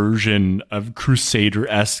version of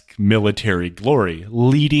Crusader-esque military glory,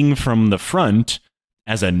 leading from the front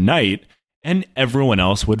as a knight, and everyone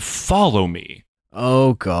else would follow me.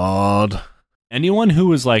 Oh, God. Anyone who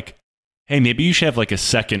was like, hey, maybe you should have like a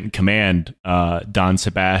second command, Don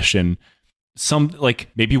Sebastian.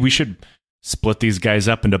 Maybe we should split these guys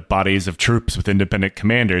up into bodies of troops with independent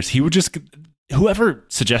commanders. He would just... whoever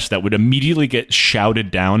suggests that would immediately get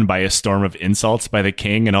shouted down by a storm of insults by the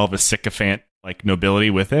king and all of his sycophant like nobility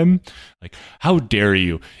with him. Like, how dare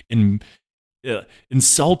you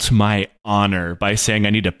insult my honor by saying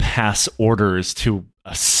I need to pass orders to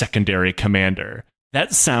a secondary commander?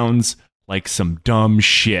 That sounds like some dumb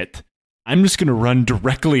shit. I'm just going to run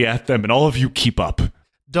directly at them and all of you keep up.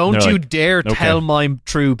 Don't you dare tell my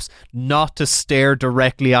troops not to stare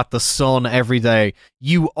directly at the sun every day.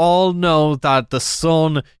 You all know that the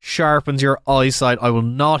sun sharpens your eyesight. I will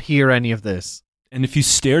not hear any of this. And if you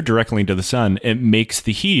stare directly into the sun, it makes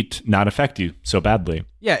the heat not affect you so badly.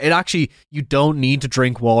 Yeah, it actually, you don't need to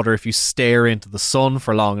drink water if you stare into the sun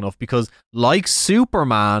for long enough, because like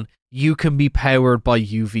Superman, you can be powered by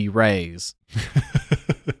UV rays.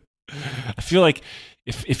 I feel like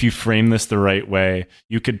if you frame this the right way,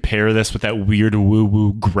 you could pair this with that weird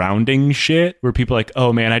woo-woo grounding shit where people are like,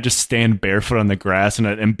 oh man, I just stand barefoot on the grass and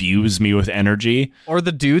it imbues me with energy. Or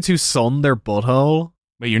the dudes who sun their butthole.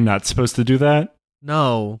 But you're not supposed to do that?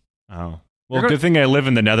 No. Oh. Well, good thing I live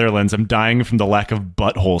in the Netherlands. I'm dying from the lack of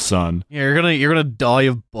butthole sun. Yeah, you're gonna die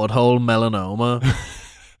of butthole melanoma.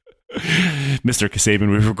 Mr.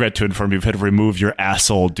 Kasabian, we regret to inform you you've had to remove your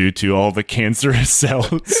asshole due to all the cancerous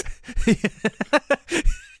cells.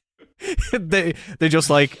 they just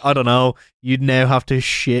like, I don't know, you'd now have to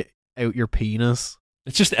shit out your penis.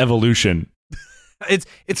 It's just evolution. It's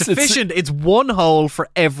efficient. It's one hole for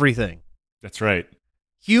everything. That's right.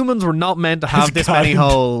 Humans were not meant to have this many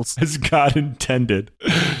holes. As God intended.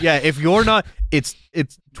 Yeah, if you're not, it's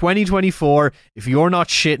 2024. If you're not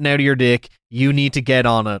shitting out of your dick, you need to get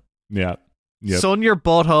on it. Yeah. Yep. Sun your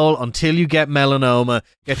butthole until you get melanoma.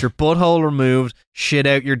 Get your butthole removed. Shit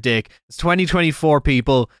out your dick. It's 2024,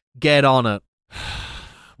 people. Get on it.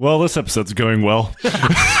 Well, this episode's going well.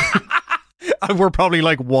 We're probably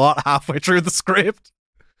like, halfway through the script?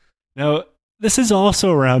 Now, this is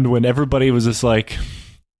also around when everybody was just like,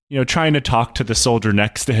 trying to talk to the soldier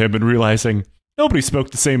next to him and realizing nobody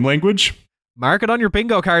spoke the same language. Mark it on your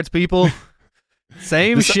bingo cards, people.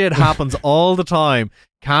 Same shit happens all the time.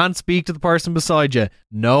 Can't speak to the person beside you.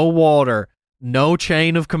 No water. No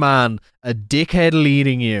chain of command. A dickhead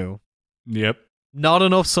leading you. Yep. Not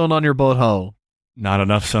enough sun on your butthole. Not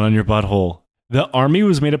enough sun on your butthole. The army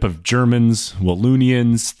was made up of Germans,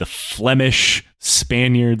 Wallonians, the Flemish,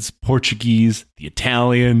 Spaniards, Portuguese, the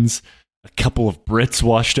Italians, a couple of Brits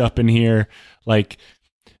washed up in here. Like,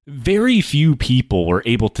 very few people were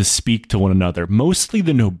able to speak to one another, mostly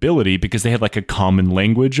the nobility, because they had like a common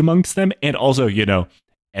language amongst them. And also,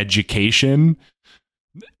 education.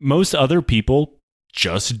 Most other people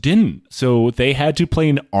just didn't. So they had to play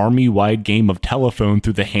an army-wide game of telephone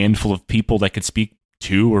through the handful of people that could speak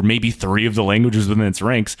 2 or maybe 3 of the languages within its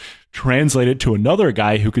ranks, translate it to another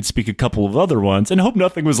guy who could speak a couple of other ones, and hope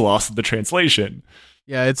nothing was lost in the translation.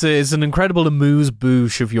 Yeah, it's an incredible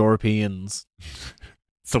amuse-bouche of Europeans.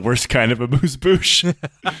 It's the worst kind of amuse-bouche.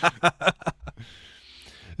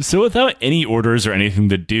 So without any orders or anything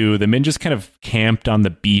to do, the men just kind of camped on the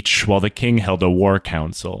beach while the king held a war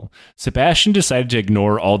council. Sebastian decided to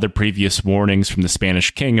ignore all the previous warnings from the Spanish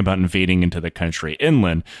king about invading into the country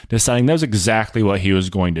inland, deciding that was exactly what he was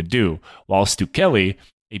going to do, while Stukeli,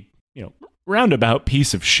 a roundabout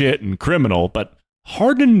piece of shit and criminal, but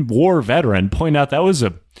hardened war veteran, pointed out that was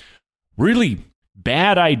a really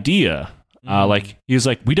bad idea. He was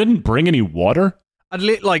like, we didn't bring any water. And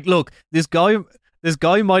look, this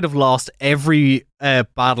guy might have lost every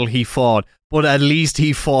battle he fought, but at least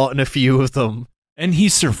he fought in a few of them. And he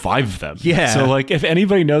survived them. Yeah. So, if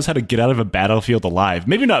anybody knows how to get out of a battlefield alive,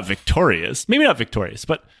 maybe not victorious,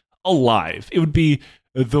 but alive, it would be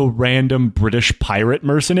the random British pirate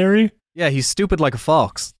mercenary. Yeah, he's stupid like a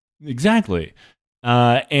fox. Exactly.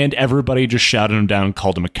 And everybody just shouted him down and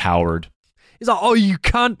called him a coward. He's like, oh, you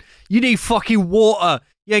can't. You need fucking water.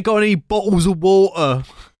 You ain't got any bottles of water.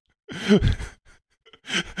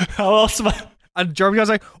 How else am I? And German guy's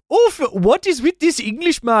like, oh, what is with this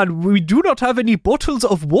Englishman? We do not have any bottles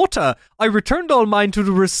of water. I returned all mine to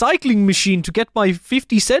the recycling machine to get my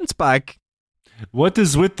 50 cents back. What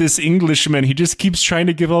is with this Englishman? He just keeps trying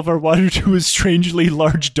to give all of our water to his strangely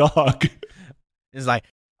large dog. He's like,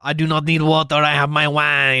 I do not need water. I have my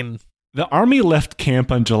wine. The army left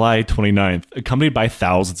camp on July 29th, accompanied by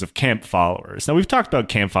thousands of camp followers. Now, we've talked about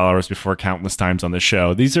camp followers before countless times on the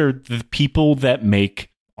show. These are the people that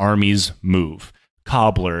make armies move.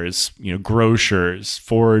 Cobblers, grocers,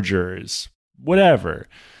 foragers, whatever.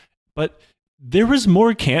 But there was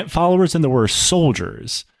more camp followers than there were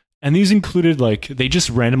soldiers. And these included, they just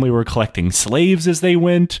randomly were collecting slaves as they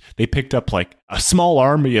went. They picked up, a small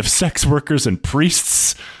army of sex workers and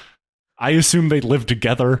priests. I assume they lived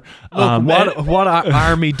together. Look, what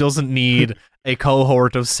army doesn't need a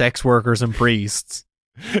cohort of sex workers and priests?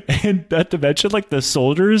 And not to mention, the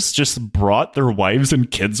soldiers just brought their wives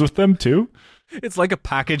and kids with them, too. It's like a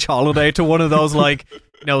package holiday to one of those,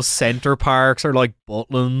 center parks or,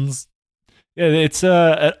 Butlins. Yeah, it's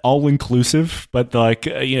all-inclusive, but,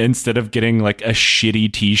 instead of getting, a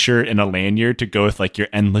shitty t-shirt and a lanyard to go with, your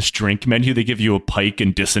endless drink menu, they give you a pike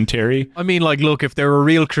and dysentery. I mean, look, if they were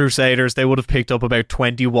real crusaders, they would have picked up about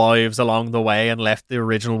 20 wives along the way and left the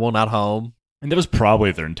original one at home. And that was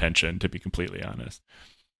probably their intention, to be completely honest.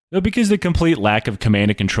 Though because of the complete lack of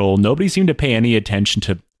command and control, nobody seemed to pay any attention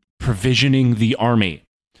to provisioning the army.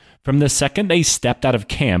 From the second they stepped out of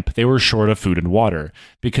camp, they were short of food and water,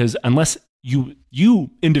 because unless you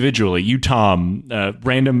individually, you Tom,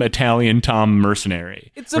 random Italian Tom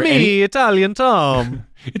mercenary. It's me, Italian Tom.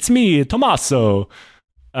 It's me, Tommaso.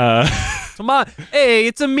 Hey,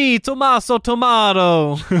 it's me, Tommaso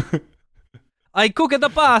Tomato. I cook the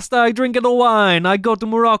pasta, I drink the wine, I go to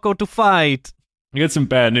Morocco to fight. I got some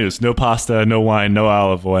bad news. No pasta, no wine, no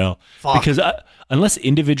olive oil. Fuck. Because unless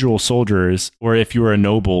individual soldiers, or if you were a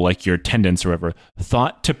noble like your attendants or whatever,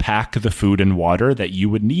 thought to pack the food and water that you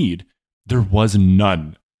would need, there was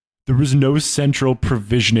none. There was no central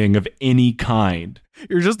provisioning of any kind.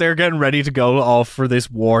 You're just there getting ready to go off for this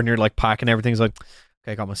war, and you're packing everything. It's okay,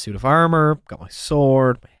 I got my suit of armor, got my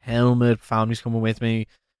sword, my helmet, family's coming with me.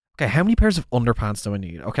 Okay, how many pairs of underpants do I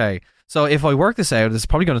need? Okay, so if I work this out, this is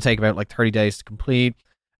probably going to take about 30 days to complete.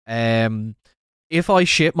 If I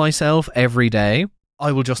shit myself every day,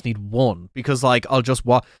 I will just need one, because I'll just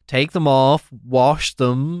take them off, wash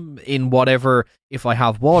them in whatever. If I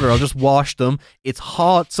have water, I'll just wash them. It's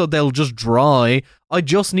hot, so they'll just dry. I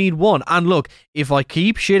just need one. And look, if I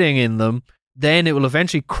keep shitting in them, then it will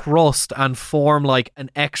eventually crust and form an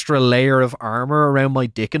extra layer of armor around my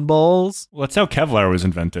dick and balls. Well, that's how Kevlar was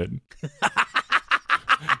invented.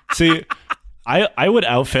 See, I would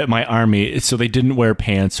outfit my army so they didn't wear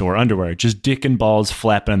pants or underwear, just dick and balls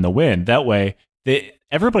flapping in the wind. That way,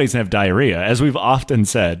 everybody's gonna have diarrhea. As we've often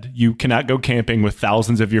said, you cannot go camping with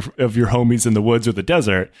thousands of your homies in the woods or the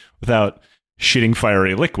desert without shitting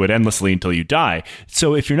fiery liquid endlessly until you die.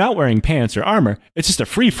 So if you're not wearing pants or armor, it's just a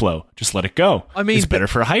free flow. Just let it go. I mean, it's better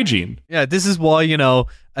for hygiene. Yeah, this is why,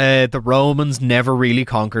 the Romans never really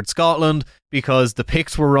conquered Scotland, because the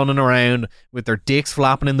Picts were running around with their dicks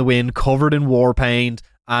flapping in the wind, covered in war paint,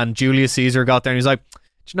 and Julius Caesar got there and he's like,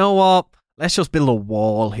 do you know what? Let's just build a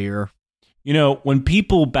wall here. When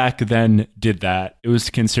people back then did that, it was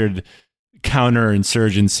considered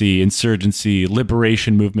insurgency,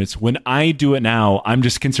 liberation movements. When I do it now, I'm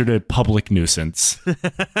just considered a public nuisance.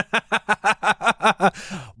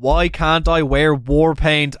 Why can't I wear war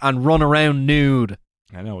paint and run around nude?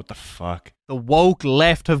 I know, what the fuck? The woke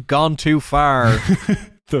left have gone too far.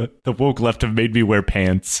 The woke left have made me wear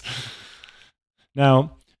pants.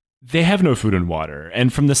 Now, they have no food and water,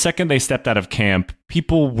 and from the second they stepped out of camp,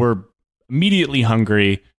 people were immediately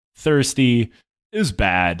hungry, thirsty. It was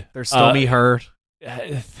bad. Their stomach hurt.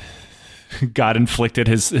 God inflicted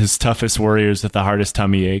his toughest warriors with the hardest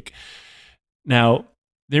tummy ache. Now,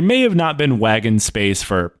 there may have not been wagon space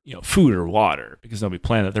for food or water because nobody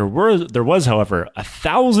planned it. There was, however,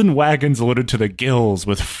 1,000 wagons loaded to the gills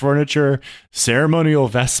with furniture, ceremonial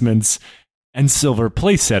vestments, and silver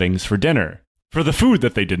place settings for dinner. For the food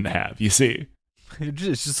that they didn't have, you see.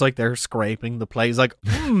 It's just like they're scraping the plate. It's like,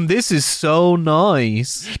 this is so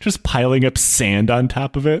nice. Just piling up sand on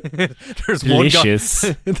top of it. There's delicious.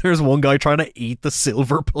 There's one guy trying to eat the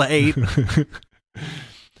silver plate.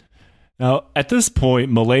 Now, at this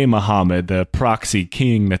point, Muley Muhammad, the proxy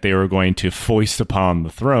king that they were going to foist upon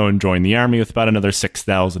the throne, joined the army with about another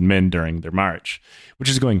 6,000 men during their march, which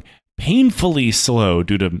is going painfully slow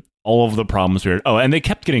due to all of the problems we had. Oh, and they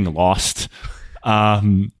kept getting lost.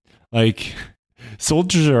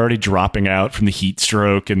 Soldiers are already dropping out from the heat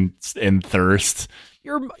stroke and thirst.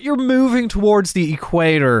 You're moving towards the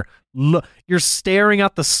equator. You're staring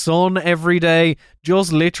at the sun every day.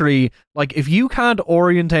 Just literally, if you can't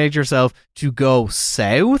orientate yourself to go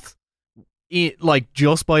south,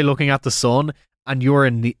 just by looking at the sun, and you're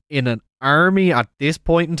in an army at this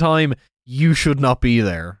point in time, you should not be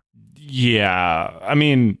there. Yeah, I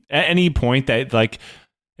mean, at any point that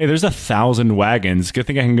hey, there's 1,000 wagons. Good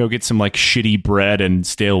thing I can go get some shitty bread and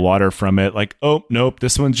stale water from it. Oh, nope,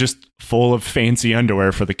 this one's just full of fancy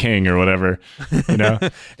underwear for the king or whatever.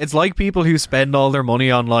 It's like people who spend all their money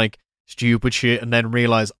on stupid shit and then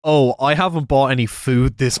realize, oh, I haven't bought any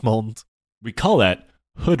food this month. We call that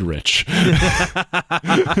hood rich. I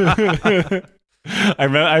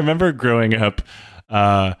remember growing up,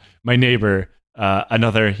 my neighbor,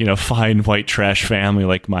 another fine white trash family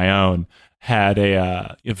like my own, had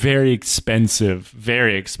a very expensive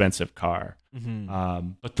car. Mm-hmm.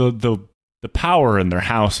 But the power in their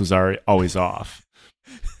house was always off.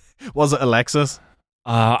 Was it a Lexus?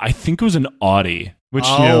 I think it was an Audi. Which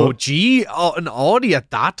an Audi at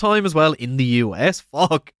that time as well in the US.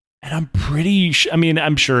 Fuck. And I'm pretty sure. I mean,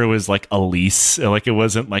 I'm sure it was a lease. It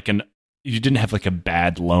wasn't you didn't have a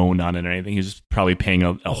bad loan on it or anything. You was probably paying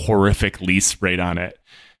a horrific lease rate on it.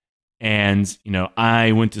 And,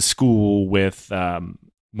 I went to school with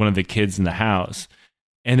one of the kids in the house,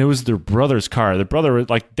 and it was their brother's car. Their brother,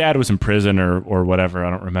 dad was in prison or whatever. I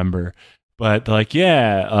don't remember. But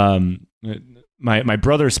my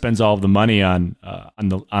brother spends all of the money on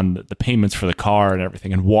the payments for the car and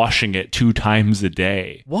everything, and washing it 2 times a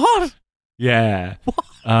day. What? Yeah. What?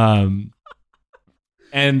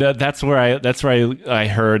 And that's where I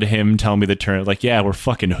heard him tell me the term, we're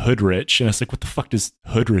fucking hood rich. And I was like, what the fuck does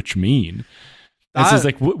hood rich mean? This is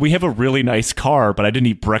we have a really nice car, but I didn't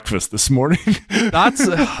eat breakfast this morning. That's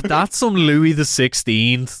some Louis the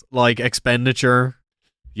 16th expenditure.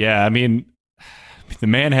 Yeah, I mean, the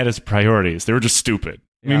man had his priorities. They were just stupid.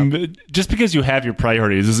 Yeah. I mean, just because you have your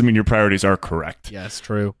priorities doesn't mean your priorities are correct. Yes,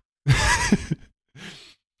 true.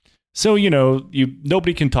 So,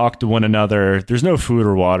 nobody can talk to one another. There's no food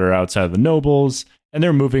or water outside of the nobles, and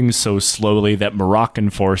they're moving so slowly that Moroccan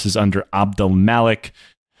forces under Abd al-Malik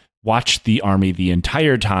watched the army the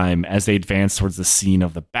entire time as they advanced towards the scene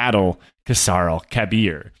of the battle, Qasr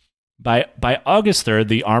al-Kabir. By August 3rd,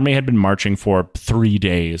 the army had been marching for 3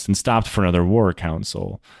 days and stopped for another war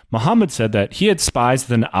council. Muhammad said that he had spies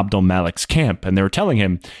within Abd al-Malik's camp, and they were telling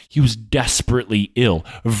him he was desperately ill,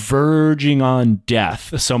 verging on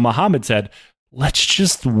death. So Muhammad said, let's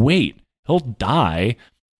just wait. He'll die.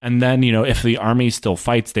 And then, if the army still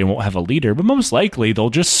fights, they won't have a leader. But most likely, they'll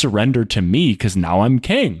just surrender to me because now I'm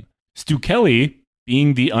king. Stu Kelly,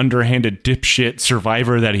 being the underhanded dipshit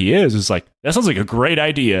survivor that he is that sounds like a great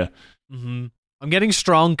idea. Mm-hmm. I'm getting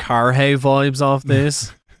strong Carhay vibes off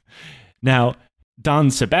this. Now,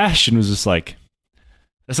 Don Sebastian was just that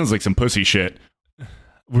sounds like some pussy shit.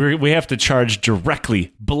 We have to charge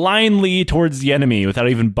directly, blindly towards the enemy without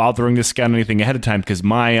even bothering to scout anything ahead of time because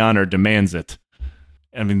my honor demands it.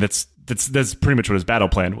 I mean, that's pretty much what his battle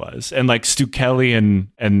plan was. And Stu Kelly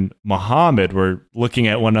and Muhammad were looking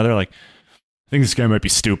at one another I think this guy might be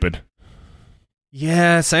stupid.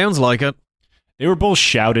 Yeah, sounds like it. They were both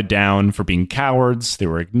shouted down for being cowards. They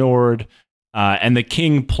were ignored. And the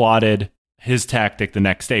king plotted his tactic the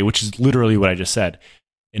next day, which is literally what I just said.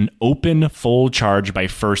 an open full charge by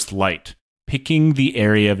first light, picking the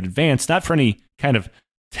area of advance not for any kind of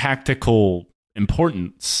tactical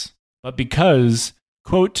importance, but because,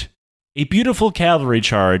 quote, a beautiful cavalry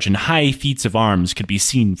charge and high feats of arms could be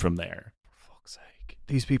seen from there. For fuck's sake.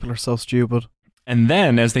 These people are so stupid. And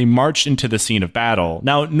then, as they marched into the scene of battle,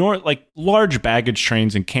 now, large baggage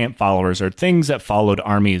trains and camp followers are things that followed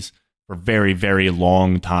armies for very, very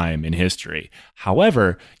long time in history.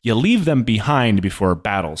 However, you leave them behind before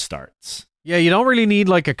battle starts. Yeah, you don't really need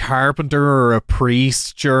like a carpenter or a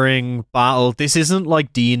priest during battle. This isn't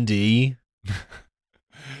like D&D.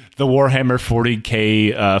 The Warhammer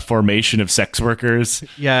 40k formation of sex workers.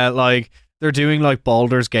 Yeah, like they're doing like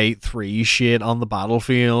Baldur's Gate 3 shit on the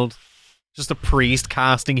battlefield. Just a priest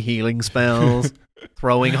casting healing spells,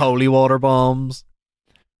 throwing holy water bombs.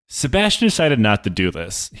 Sebastian decided not to do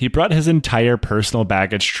this. He brought his entire personal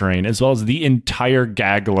baggage train, as well as the entire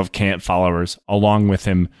gaggle of camp followers, along with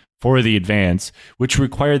him for the advance, which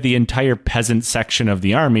required the entire peasant section of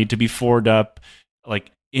the army to be formed up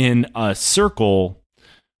like in a circle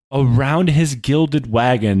around his gilded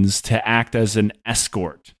wagons to act as an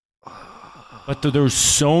escort. But there were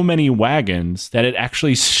so many wagons that it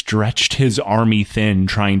actually stretched his army thin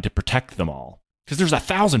trying to protect them all. Because there's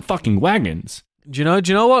 1,000 fucking wagons. Do you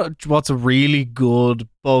know what's a really good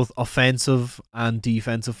both offensive and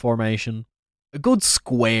defensive formation? A good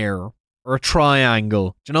square or a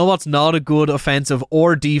triangle. Do you know what's not a good offensive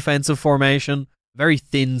or defensive formation? Very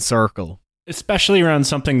thin circle. Especially around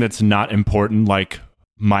something that's not important, like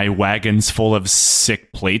my wagon's full of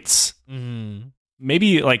sick plates.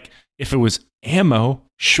 Maybe like if it was ammo,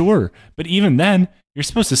 sure. But even then, you're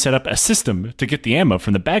supposed to set up a system to get the ammo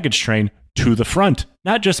from the baggage train to the front,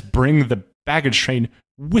 not just bring the baggage train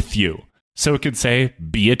with you. So it could say,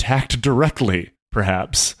 be attacked directly,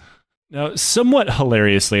 perhaps. Now, somewhat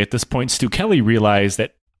hilariously, at this point, Stu Kelly realized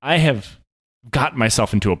that I have got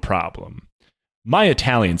myself into a problem. My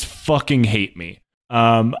Italians fucking hate me.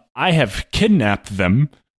 I have kidnapped them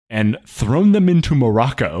and thrown them into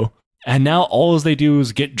Morocco. And now all they do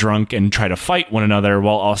is get drunk and try to fight one another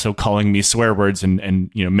while also calling me swear words and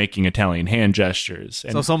making Italian hand gestures.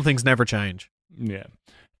 And, so some things never change. Yeah.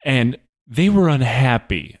 And they were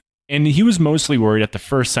unhappy. And he was mostly worried at the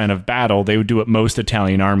first sign of battle, they would do what most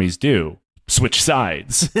Italian armies do. Switch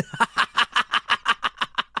sides.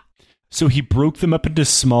 So he broke them up into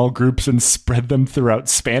small groups and spread them throughout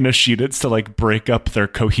Spanish units to like break up their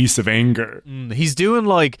cohesive anger. He's doing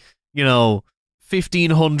like,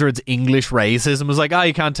 1500s English racism. It was like,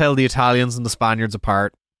 you can't tell the Italians and the Spaniards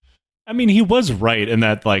apart. I mean, he was right in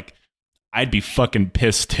that, like, I'd be fucking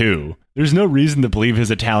pissed too. There's no reason to believe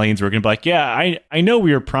his Italians were going to be like, yeah, I know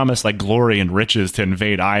we were promised like glory and riches to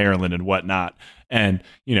invade Ireland and whatnot. And,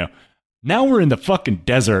 now we're in the fucking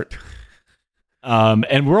desert.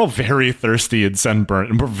 And we're all very thirsty and sunburnt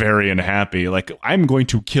and we're very unhappy. Like, I'm going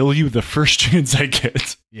to kill you the first chance I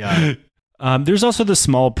get. Yeah. There's also the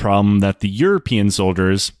small problem that the European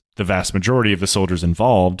soldiers, the vast majority of the soldiers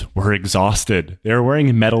involved, were exhausted. They were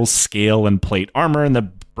wearing metal scale and plate armor in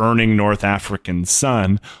the burning North African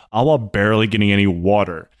sun, all while barely getting any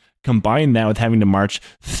water. Combine that with having to march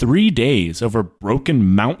 3 days over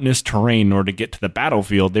broken mountainous terrain in order to get to the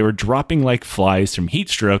battlefield, they were dropping like flies from heat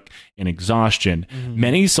stroke and exhaustion.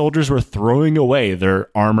 Many soldiers were throwing away their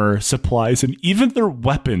armor, supplies, and even their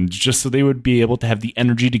weapons just so they would be able to have the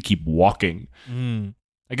energy to keep walking.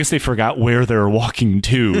 I guess they forgot where they were walking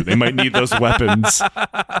to. They might need those weapons.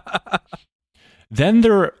 Then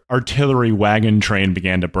their artillery wagon train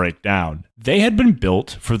began to break down. They had been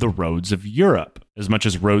built for the roads of Europe. As much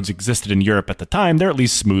as roads existed in Europe at the time, they're at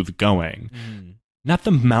least smooth going. Not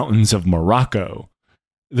the mountains of Morocco.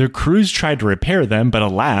 Their crews tried to repair them, but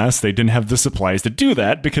alas, they didn't have the supplies to do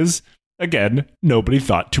that because, again, nobody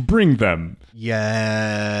thought to bring them.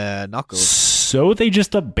 Yeah, not good. So they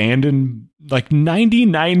just abandoned like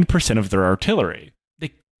 99% of their artillery.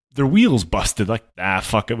 Their wheels busted, like,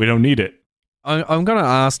 fuck it, we don't need it. I'm going to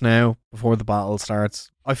ask now, before the battle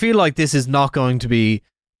starts. I feel like this is not going to be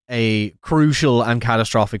a crucial and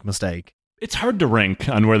catastrophic mistake. It's hard to rank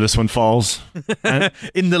on where this one falls.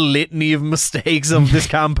 In the litany of mistakes of this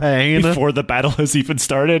campaign. Before the battle has even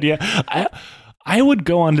started, yeah. I would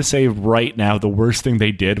go on to say right now the worst thing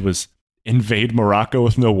they did was invade Morocco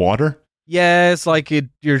with no water. Yeah, it's like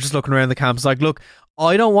you're just looking around the camp. It's like, look,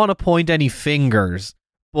 I don't want to point any fingers,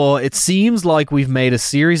 but it seems like we've made a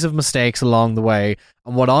series of mistakes along the way,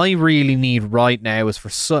 and what I really need right now is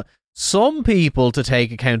for some people to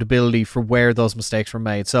take accountability for where those mistakes were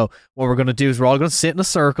made. So what we're going to do is we're all going to sit in a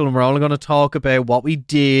circle and we're all going to talk about what we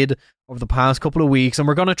did, what over the past couple of weeks, and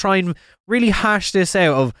we're going to try and really hash this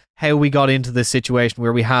out of how we got into this situation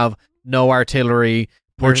where we have no artillery.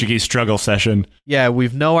 Portuguese struggle session. Yeah,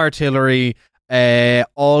 we've no artillery.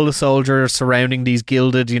 All the soldiers surrounding these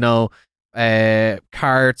gilded, carts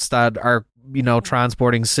that are,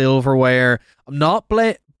 transporting silverware. I'm not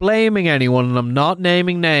blaming anyone, and I'm not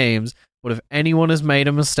naming names, but if anyone has made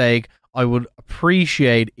a mistake, I would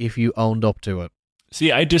appreciate if you owned up to it. See,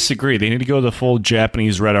 I disagree. They need to go the full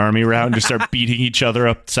Japanese Red Army route and just start beating each other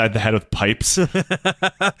upside the head with pipes.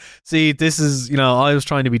 See, this is, I was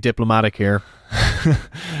trying to be diplomatic here.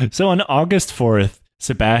 So on August 4th,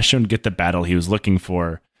 Sebastian would get the battle he was looking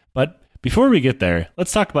for. But before we get there,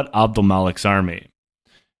 let's talk about Abdul-Malik's army.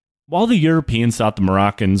 While the Europeans thought the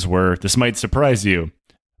Moroccans were, this might surprise you,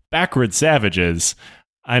 backward savages.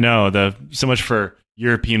 I know, so much for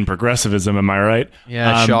European progressivism, am I right?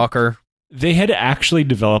 Yeah, shocker. They had actually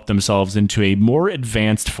developed themselves into a more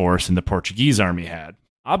advanced force than the Portuguese army had.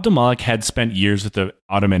 Abdul-Malik had spent years with the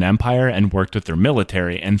Ottoman Empire and worked with their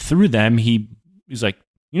military, and through them, he's like,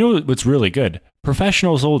 you know what's really good?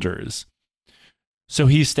 Professional soldiers. So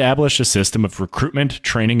he established a system of recruitment,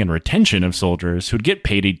 training, and retention of soldiers who'd get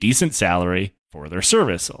paid a decent salary for their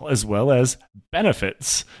service, as well as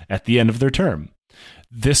benefits at the end of their term.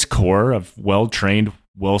 This corps of well-trained,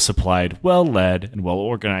 well-supplied, well-led, and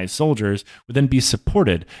well-organized soldiers would then be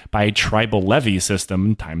supported by a tribal levy system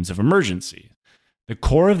in times of emergency. The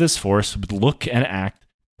core of this force would look and act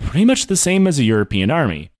pretty much the same as a European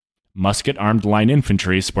army. Musket-armed line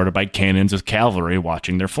infantry supported by cannons with cavalry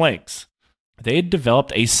watching their flanks. They had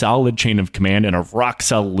developed a solid chain of command and a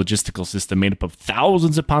rock-solid logistical system made up of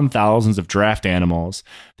thousands upon thousands of draft animals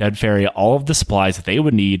that would ferry all of the supplies that they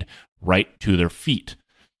would need right to their feet.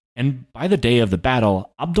 And by the day of the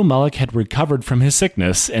battle, Abdul-Malik had recovered from his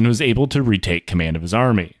sickness and was able to retake command of his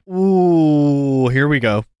army. Ooh, here we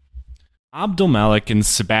go. Abdul-Malik and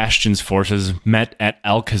Sebastian's forces met at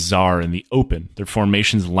Alcazar in the open, their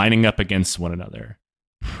formations lining up against one another.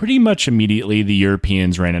 Pretty much immediately, the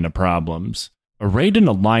Europeans ran into problems. Arrayed in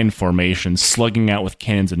a line formation, slugging out with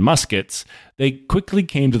cannons and muskets, they quickly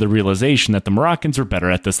came to the realization that the Moroccans were better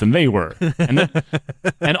at this than they were.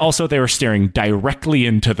 And also they were staring directly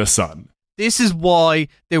into the sun. This is why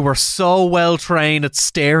they were so well trained at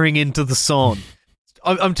staring into the sun.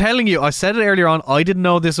 I'm telling you, I said it earlier on, I didn't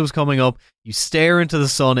know this was coming up. You stare into the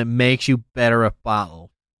sun, it makes you better at battle.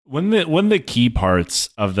 One of the key parts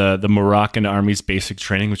of the Moroccan army's basic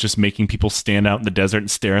training was just making people stand out in the desert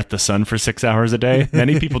and stare at the sun for 6 hours a day.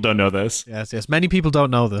 Many people don't know this. Yes. Many people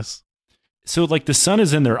don't know this. So, the sun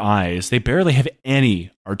is in their eyes. They barely have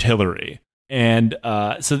any artillery, and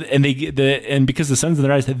because the sun's in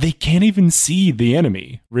their eyes, they can't even see the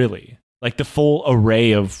enemy really, like the full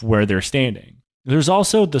array of where they're standing. There's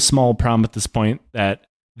also the small problem at this point that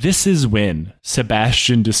this is when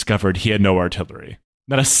Sebastian discovered he had no artillery.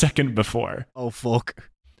 Not a second before. Oh, fuck.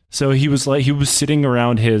 So he was sitting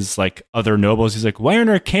around his other nobles. He's like, why aren't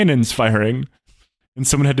our cannons firing? And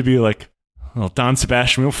someone had to be like, well, Don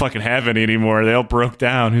Sebastian, we don't fucking have any anymore. They all broke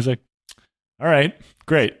down. He's like, all right,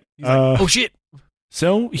 great. He's like, oh shit.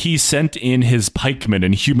 So he sent in his pikemen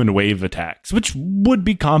and human wave attacks, which would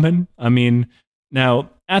be common. I mean, now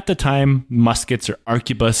at the time, muskets or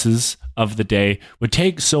arquebuses of the day would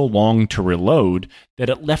take so long to reload that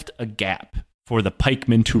it left a gap for the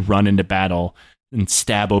pikemen to run into battle and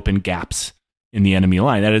stab open gaps in the enemy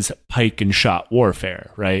line. That is pike and shot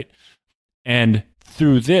warfare, right? And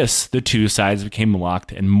through this, the two sides became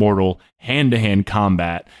locked in mortal hand-to-hand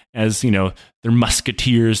combat as, their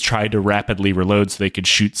musketeers tried to rapidly reload so they could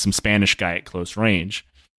shoot some Spanish guy at close range.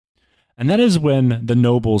 And that is when the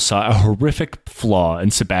nobles saw a horrific flaw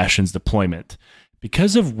in Sebastian's deployment.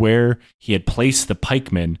 Because of where he had placed the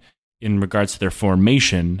pikemen in regards to their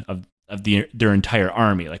formation of their entire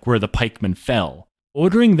army, where the pikemen fell,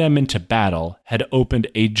 ordering them into battle had opened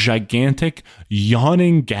a gigantic,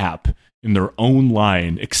 yawning gap in their own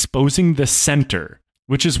line, exposing the center,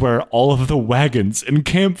 which is where all of the wagons and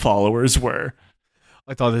camp followers were.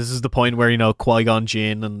 I thought this is the point where, Qui-Gon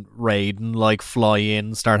Jinn and Raiden, fly in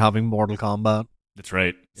and start having Mortal Kombat. That's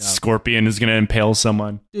right. Yeah. Scorpion is going to impale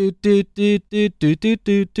someone.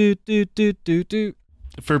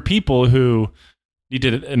 For people who need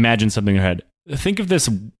to imagine something in their head, think of this.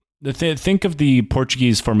 Think of the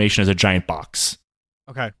Portuguese formation as a giant box.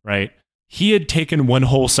 Okay. Right? He had taken one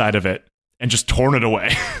whole side of it and just torn it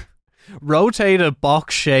away. Rotate a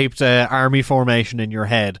box-shaped army formation in your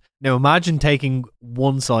head. Now imagine taking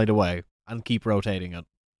one side away and keep rotating it.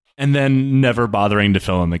 And then never bothering to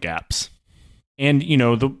fill in the gaps. And,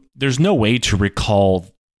 there's no way to recall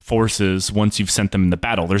forces once you've sent them in the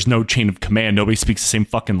battle. There's no chain of command. Nobody speaks the same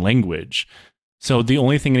fucking language. So the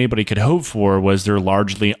only thing anybody could hope for was their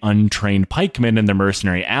largely untrained pikemen and their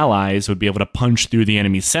mercenary allies would be able to punch through the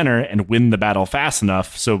enemy's center and win the battle fast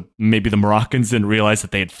enough so maybe the Moroccans didn't realize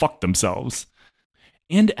that they had fucked themselves.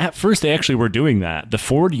 And at first they actually were doing that. The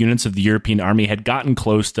forward units of the European army had gotten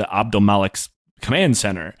close to Abd al-Malik's command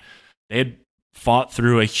center. They had fought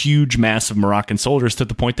through a huge mass of Moroccan soldiers to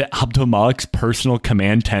the point that Abd al-Malik's personal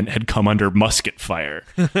command tent had come under musket fire.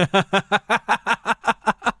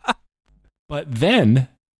 But then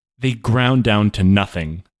they ground down to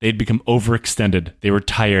nothing. They'd become overextended. They were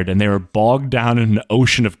tired, and they were bogged down in an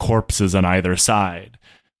ocean of corpses on either side.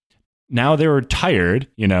 Now they were tired,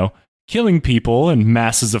 killing people in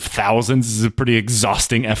masses of thousands is a pretty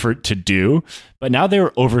exhausting effort to do. But now they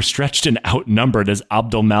were overstretched and outnumbered as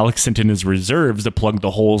Abd al-Malik sent in his reserves to plug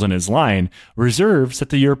the holes in his line. Reserves that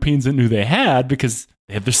the Europeans knew they had because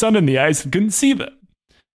they had their sun in the eyes and couldn't see them.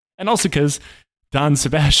 And also because Don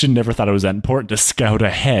Sebastian never thought it was that important to scout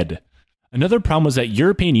ahead. Another problem was that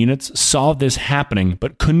European units saw this happening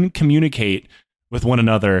but couldn't communicate with one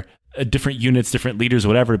another. Different units, different leaders,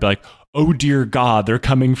 whatever, be like, oh dear God, they're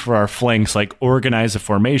coming for our flanks, like organize a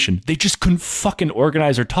formation. They just couldn't fucking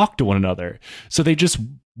organize or talk to one another. So they just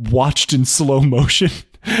watched in slow motion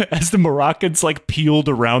as the Moroccans peeled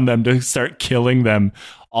around them to start killing them,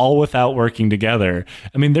 all without working together.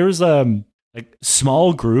 I mean, there was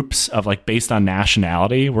small groups of based on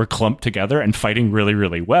nationality were clumped together and fighting really,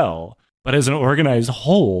 really well. But as an organized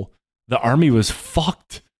whole, the army was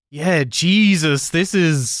fucked. Yeah, Jesus, this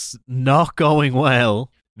is not going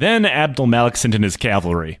well. Then Abd al-Malik sent in his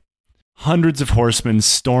cavalry. Hundreds of horsemen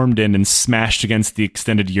stormed in and smashed against the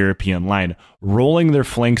extended European line, rolling their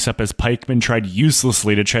flanks up as pikemen tried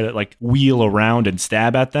uselessly to try to wheel around and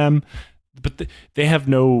stab at them. But they have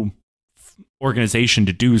no organization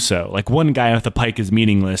to do so. One guy with a pike is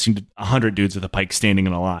meaningless. You need 100 dudes with a pike standing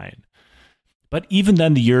in a line. But even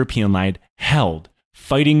then, the European line held,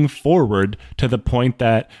 fighting forward to the point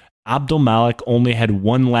that Abd al-Malik only had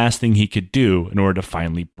one last thing he could do in order to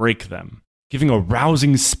finally break them. Giving a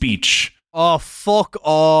rousing speech. Oh, fuck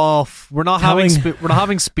off. We're not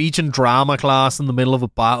having speech and drama class in the middle of a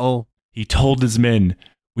battle. He told his men,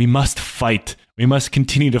 we must fight. We must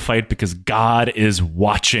continue to fight because God is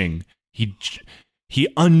watching. He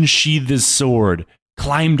unsheathed his sword,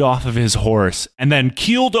 climbed off of his horse, and then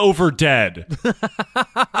keeled over dead.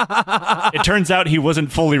 It turns out he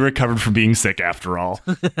wasn't fully recovered from being sick after all.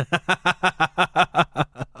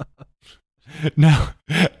 Now,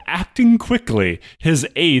 acting quickly, his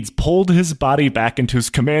aides pulled his body back into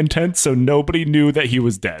his command tent so nobody knew that he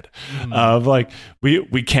was dead.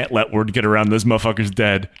 We can't let word get around this motherfucker's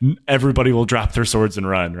dead. Everybody will drop their swords and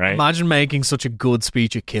run, right? Imagine making such a good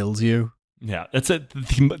speech it kills you. Yeah, that's it.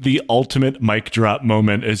 The ultimate mic drop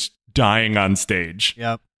moment is dying on stage.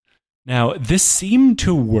 Yep. Now, this seemed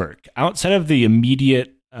to work. Outside of the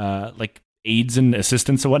immediate aides and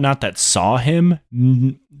assistants and whatnot that saw him,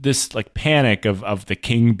 this panic of the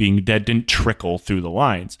king being dead didn't trickle through the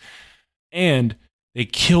lines. And they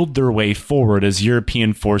killed their way forward as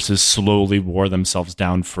European forces slowly wore themselves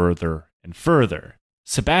down further and further.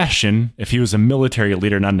 Sebastian, if he was a military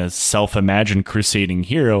leader, not a self-imagined crusading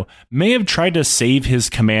hero, may have tried to save his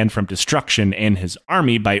command from destruction and his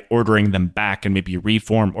army by ordering them back and maybe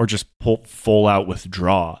reform or just full out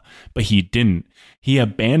withdraw. But he didn't. He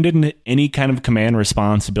abandoned any kind of command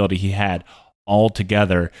responsibility he had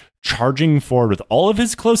altogether, charging forward with all of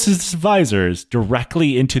his closest advisors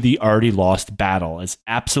directly into the already lost battle as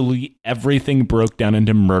absolutely everything broke down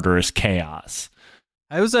into murderous chaos.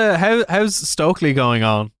 How's Stokely going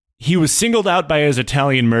on? He was singled out by his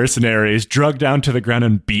Italian mercenaries, drugged down to the ground,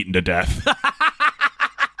 and beaten to death.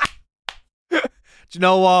 Do you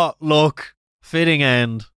know what? Look, fitting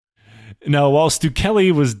end. Now, while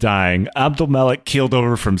Stukeli was dying, Abd al-Malik keeled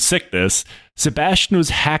over from sickness, Sebastian was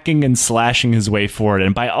hacking and slashing his way forward,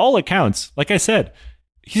 and by all accounts, like I said,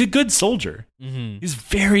 he's a good soldier. Mm-hmm. He's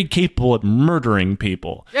very capable at murdering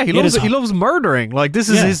people. Yeah, he loves murdering. This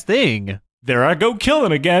is his thing. There I go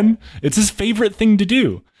killing again. It's his favorite thing to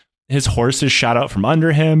do. His horse is shot out from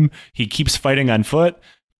under him. He keeps fighting on foot,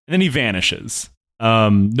 and then he vanishes.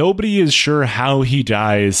 Nobody is sure how he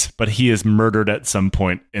dies, but he is murdered at some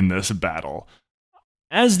point in this battle.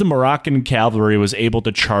 As the Moroccan cavalry was able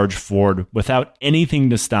to charge forward without anything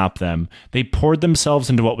to stop them, they poured themselves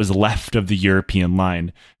into what was left of the European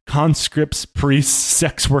line. Conscripts, priests,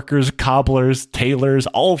 sex workers, cobblers, tailors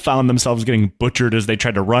all found themselves getting butchered as they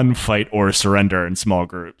tried to run, fight, or surrender in small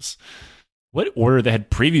groups. What order that had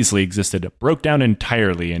previously existed broke down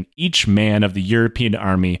entirely, and each man of the European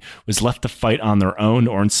army was left to fight on their own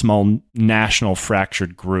or in small national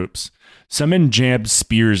fractured groups. Some men jabbed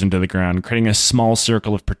spears into the ground, creating a small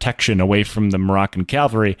circle of protection away from the Moroccan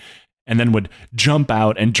cavalry, and then would jump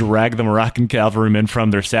out and drag the Moroccan cavalrymen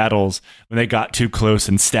from their saddles when they got too close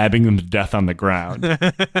and stabbing them to death on the ground.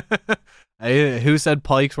 Hey, who said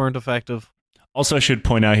pikes weren't effective? Also, I should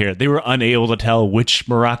point out here, they were unable to tell which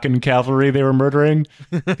Moroccan cavalry they were murdering.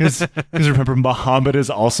 Because remember, Muhammad is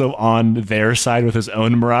also on their side with his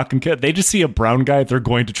own Moroccan cavalry. They just see a brown guy, they're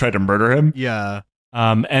going to try to murder him. Yeah.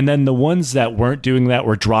 And then the ones that weren't doing that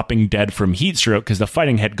were dropping dead from heat stroke because the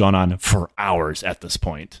fighting had gone on for hours at this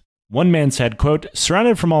point. One man said, quote,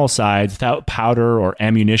 surrounded from all sides, without powder or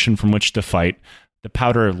ammunition from which to fight, the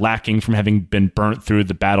powder lacking from having been burnt through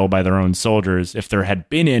the battle by their own soldiers. If there had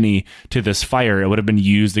been any to this fire, it would have been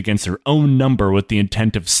used against their own number with the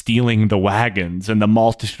intent of stealing the wagons, and the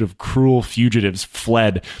multitude of cruel fugitives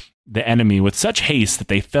fled the enemy with such haste that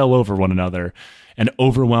they fell over one another and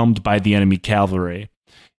overwhelmed by the enemy cavalry.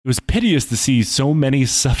 It was piteous to see so many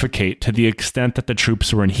suffocate to the extent that the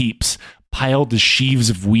troops were in heaps, piled as sheaves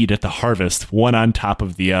of wheat at the harvest, one on top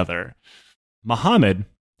of the other. Muhammad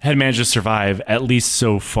had managed to survive at least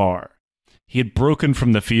so far. He had broken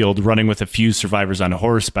from the field, running with a few survivors on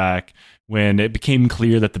horseback, when it became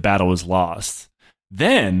clear that the battle was lost.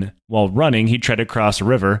 Then, while running, he tried to cross a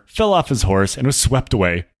river, fell off his horse, and was swept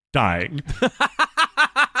away, dying.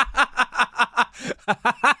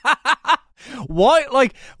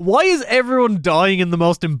 Why is everyone dying in the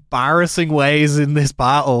most embarrassing ways in this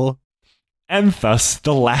battle? And thus,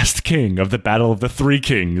 the last king of the Battle of the Three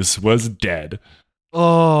Kings was dead.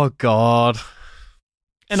 Oh, God.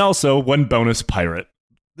 And also, one bonus pirate.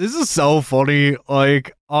 This is so funny.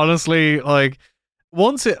 Like, honestly, like,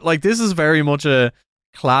 this is very much a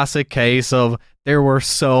classic case of there were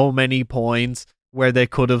so many points where they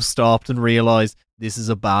could have stopped and realized this is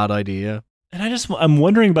a bad idea. And I'm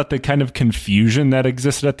wondering about the kind of confusion that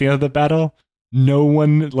existed at the end of the battle. No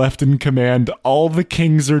one left in command. All the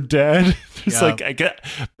kings are dead. It's like, I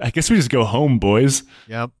guess we just go home, boys.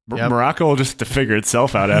 Yep. Morocco will just have to figure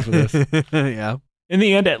itself out after this. Yeah. In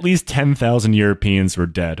the end, at least 10,000 Europeans were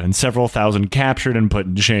dead and several thousand captured and put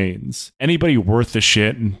in chains. Anybody worth the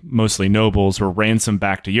shit, mostly nobles, were ransomed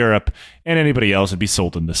back to Europe, and anybody else would be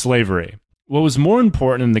sold into slavery. What was more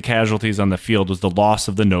important than the casualties on the field was the loss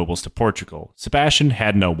of the nobles to Portugal. Sebastian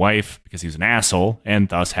had no wife because he was an asshole and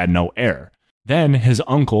thus had no heir. Then his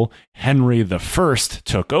uncle, Henry I,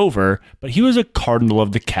 took over, but he was a cardinal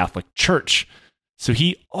of the Catholic Church. So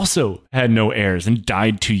he also had no heirs and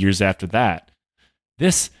died 2 years after that.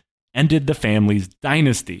 This ended the family's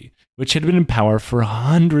dynasty, which had been in power for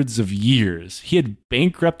hundreds of years. He had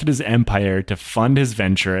bankrupted his empire to fund his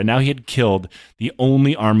venture, and now he had killed the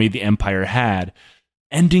only army the empire had,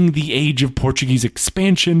 ending the age of Portuguese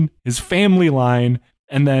expansion, his family line,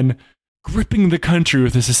 and then gripping the country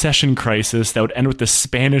with a secession crisis that would end with the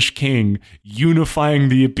Spanish king unifying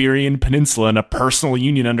the Iberian Peninsula in a personal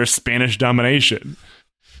union under Spanish domination.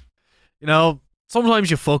 You know,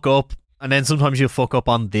 sometimes you fuck up, and then sometimes you fuck up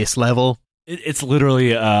on this level. It's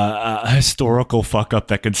literally a historical fuck up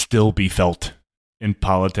that can still be felt in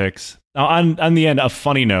politics. Now, on the end, a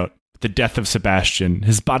funny note, the death of Sebastian,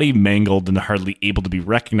 his body mangled and hardly able to be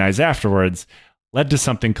recognized afterwards, led to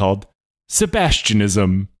something called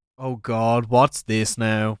Sebastianism. Oh God, what's this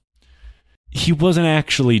now? He wasn't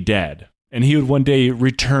actually dead, and he would one day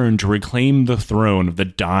return to reclaim the throne of the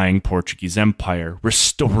dying Portuguese Empire,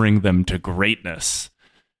 restoring them to greatness.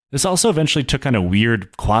 This also eventually took on a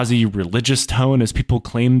weird quasi-religious tone as people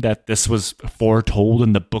claimed that this was foretold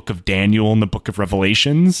in the Book of Daniel and the Book of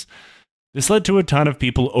Revelations. This led to a ton of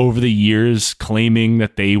people over the years claiming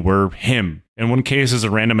that they were him. In one case, as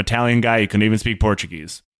a random Italian guy who couldn't even speak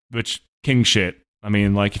Portuguese, which, king shit. I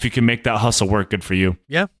mean, like, if you can make that hustle work, good for you.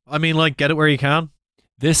 Yeah, I mean, like, get it where you can.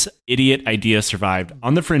 This idiot idea survived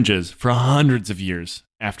on the fringes for hundreds of years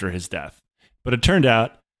after his death. But it turned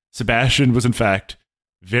out Sebastian was, in fact,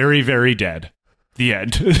 very, very dead. The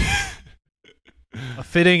end. A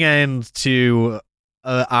fitting end to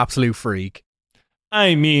an absolute freak.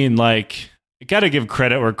 I mean, like, you gotta give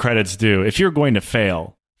credit where credit's due. If you're going to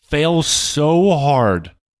fail so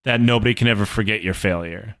hard that nobody can ever forget your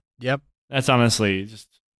failure. Yep. That's honestly just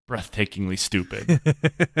breathtakingly stupid.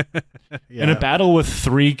 Yeah. In a battle with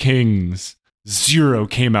 3 kings, 0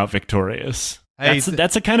 came out victorious. Hey,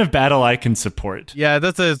 that's a kind of battle I can support. Yeah,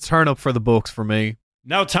 that's a turn up for the books for me.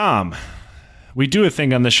 Now, Tom, we do a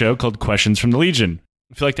thing on the show called Questions from the Legion.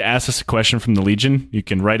 If you'd like to ask us a question from the Legion, you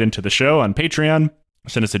can write into the show on Patreon.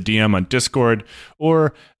 Send us a DM on Discord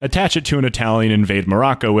or attach it to an Italian invade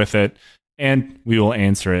Morocco with it, and we will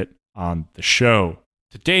answer it on the show.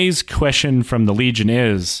 Today's question from the Legion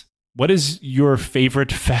is, what is your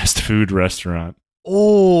favorite fast food restaurant?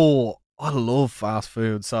 Oh, I love fast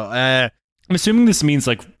food. So, I'm assuming this means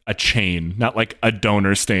like a chain, not like a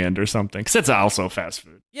donor stand or something, because that's also fast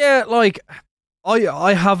food. yeah, like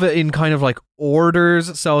I have it in kind of like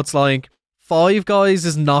orders. So it's like Five Guys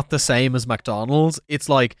is not the same as McDonald's. It's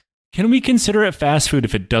like, Can we consider it fast food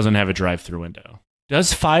if it doesn't have a drive-through window?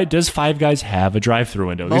 Does Five Guys have a drive-through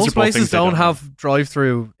window? These most are both places things I don't know. have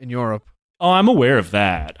drive-through in Europe. Oh, I'm aware of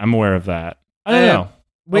that. I don't know.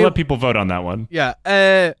 I'll let people vote on that one. Yeah,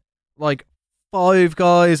 like Five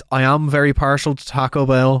Guys, I am very partial to Taco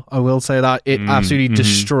Bell. I will say that it absolutely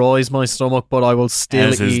destroys my stomach, but I will still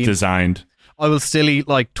As is eat. designed. I will still eat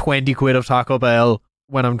like 20 quid of Taco Bell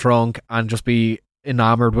when I'm drunk and just be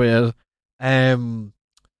enamored with it.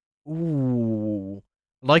 Ooh,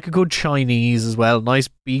 like a good Chinese as well. Nice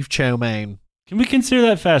beef chow mein. Can we consider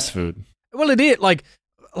that fast food? Well, it is like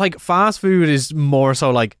fast food is more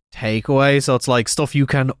so like takeaway, so it's like stuff you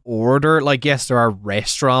can order. Like, yes, there are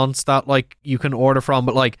restaurants that like you can order from,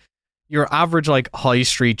 but like your average like high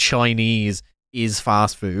street Chinese is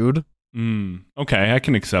fast food. Okay, I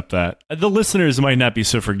can accept that. The listeners might not be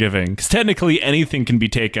so forgiving, because technically anything can be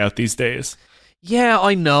takeout these days. Yeah,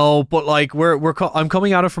 I know, but like I'm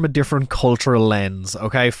coming at it from a different cultural lens.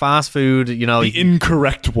 Okay, fast food, you know. The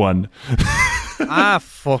incorrect one.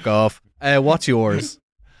 Fuck off. What's yours?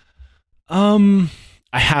 I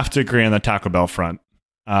have to agree on the Taco Bell front.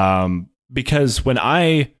 Because when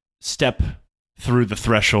I step through the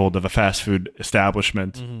threshold of a fast food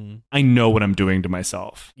establishment, I know what I'm doing to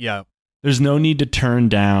myself. Yeah. There's no need to turn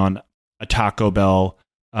down a Taco Bell,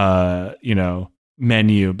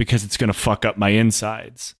 menu because it's going to fuck up my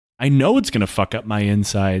insides. I know it's going to fuck up my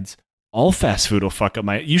insides. All fast food will fuck up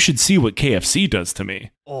my... You should see what KFC does to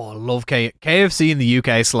me. Oh, I love KFC in the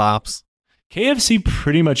UK slaps. KFC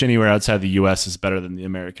pretty much anywhere outside the US is better than the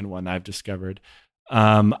American one, I've discovered.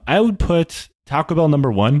 I would put Taco Bell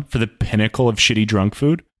number 1 for the pinnacle of shitty drunk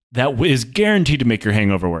food. That is guaranteed to make your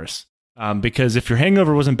hangover worse. Because if your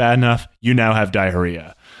hangover wasn't bad enough, you now have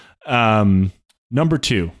diarrhea. Number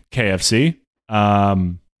 2, KFC.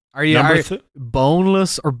 Are you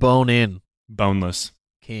boneless or bone in? Boneless.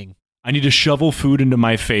 King. I need to shovel food into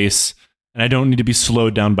my face, and I don't need to be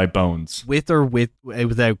slowed down by bones. With or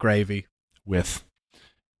without gravy? With.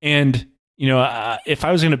 And, if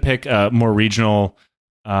I was going to pick a more regional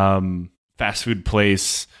fast food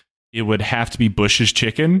place, it would have to be Bush's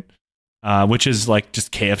Chicken, which is like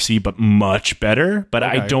just KFC, but much better. But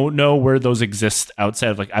okay. I don't know where those exist outside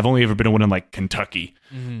of, like, I've only ever been to one in like Kentucky.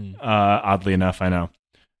 Oddly enough, I know.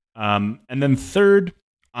 And then third,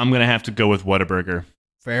 I'm going to have to go with Whataburger.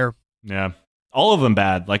 Fair. Yeah. All of them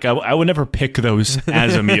bad. Like, I would never pick those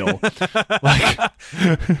as a meal. Like,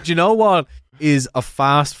 do you know what is a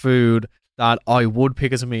fast food that I would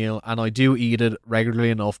pick as a meal, and I do eat it regularly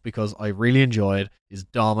enough because I really enjoy it, is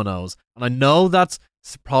Domino's. And I know that's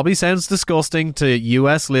probably sounds disgusting to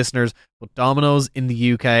US listeners, but Domino's in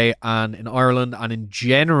the UK and in Ireland and in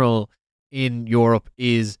general in Europe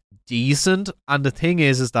is decent. And the thing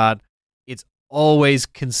is that it's always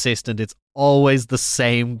consistent. It's always the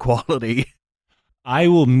same quality. I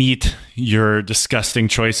will meet your disgusting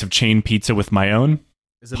choice of chain pizza with my own.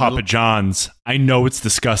 Papa John's. I know it's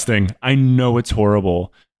disgusting. I know it's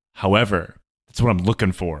horrible. However, that's what I'm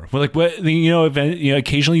looking for. Like,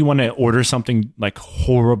 occasionally you want to order something like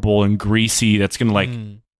horrible and greasy that's gonna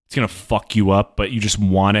it's gonna fuck you up, but you just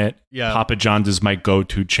want it. Yeah. Papa John's is my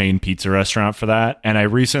go-to chain pizza restaurant for that. And I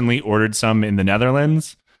recently ordered some in the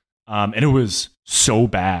Netherlands, and it was so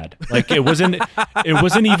bad. Like, it wasn't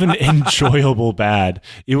even enjoyable bad.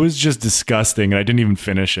 It was just disgusting, and I didn't even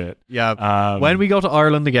finish it. Yeah. When we go to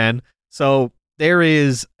Ireland again, so there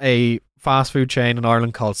is a fast food chain in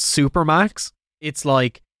Ireland called Supermax. It's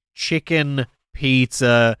like chicken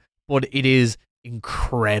pizza, but it is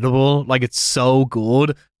incredible. Like, it's so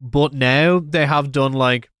good. But now they have done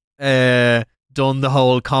the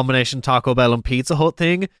whole combination Taco Bell and Pizza Hut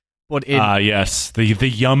thing. But yes, the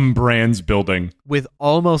Yum Brands building. With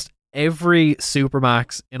almost every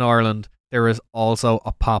Supermax in Ireland, there is also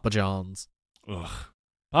a Papa John's.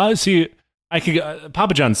 Ugh. See,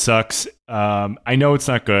 Papa John's sucks. I know it's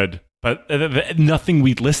not good, but nothing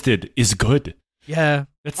we listed is good. Yeah,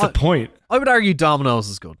 that's the point. I would argue Domino's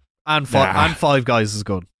is good, and Five Guys is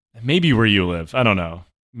good. Maybe where you live. I don't know.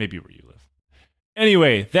 Maybe where you live.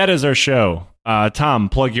 Anyway, that is our show. Tom,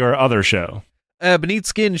 plug your other show. Beneath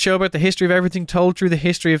Skin, show about the history of everything told through the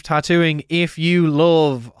history of tattooing. If you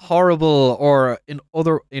love horrible or,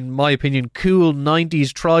 in my opinion, cool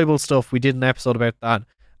 90s tribal stuff, we did an episode about that.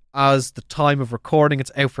 As the time of recording,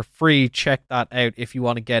 it's out for free. Check that out if you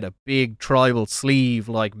want to get a big tribal sleeve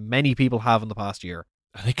like many people have in the past year.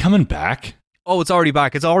 Are they coming back? Oh, it's already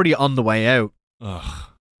back. It's already on the way out. Ugh.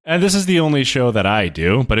 And this is the only show that I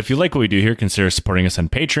do, but if you like what we do here, consider supporting us on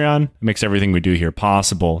Patreon. It makes everything we do here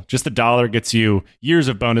possible. Just $1 gets you years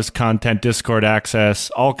of bonus content, Discord access,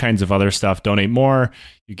 all kinds of other stuff. Donate more,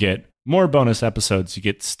 you get more bonus episodes, you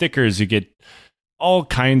get stickers, you get all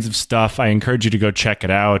kinds of stuff. I encourage you to go check it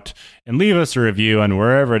out and leave us a review on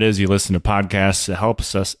wherever it is you listen to podcasts. It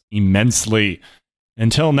helps us immensely.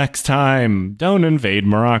 Until next time, don't invade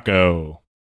Morocco.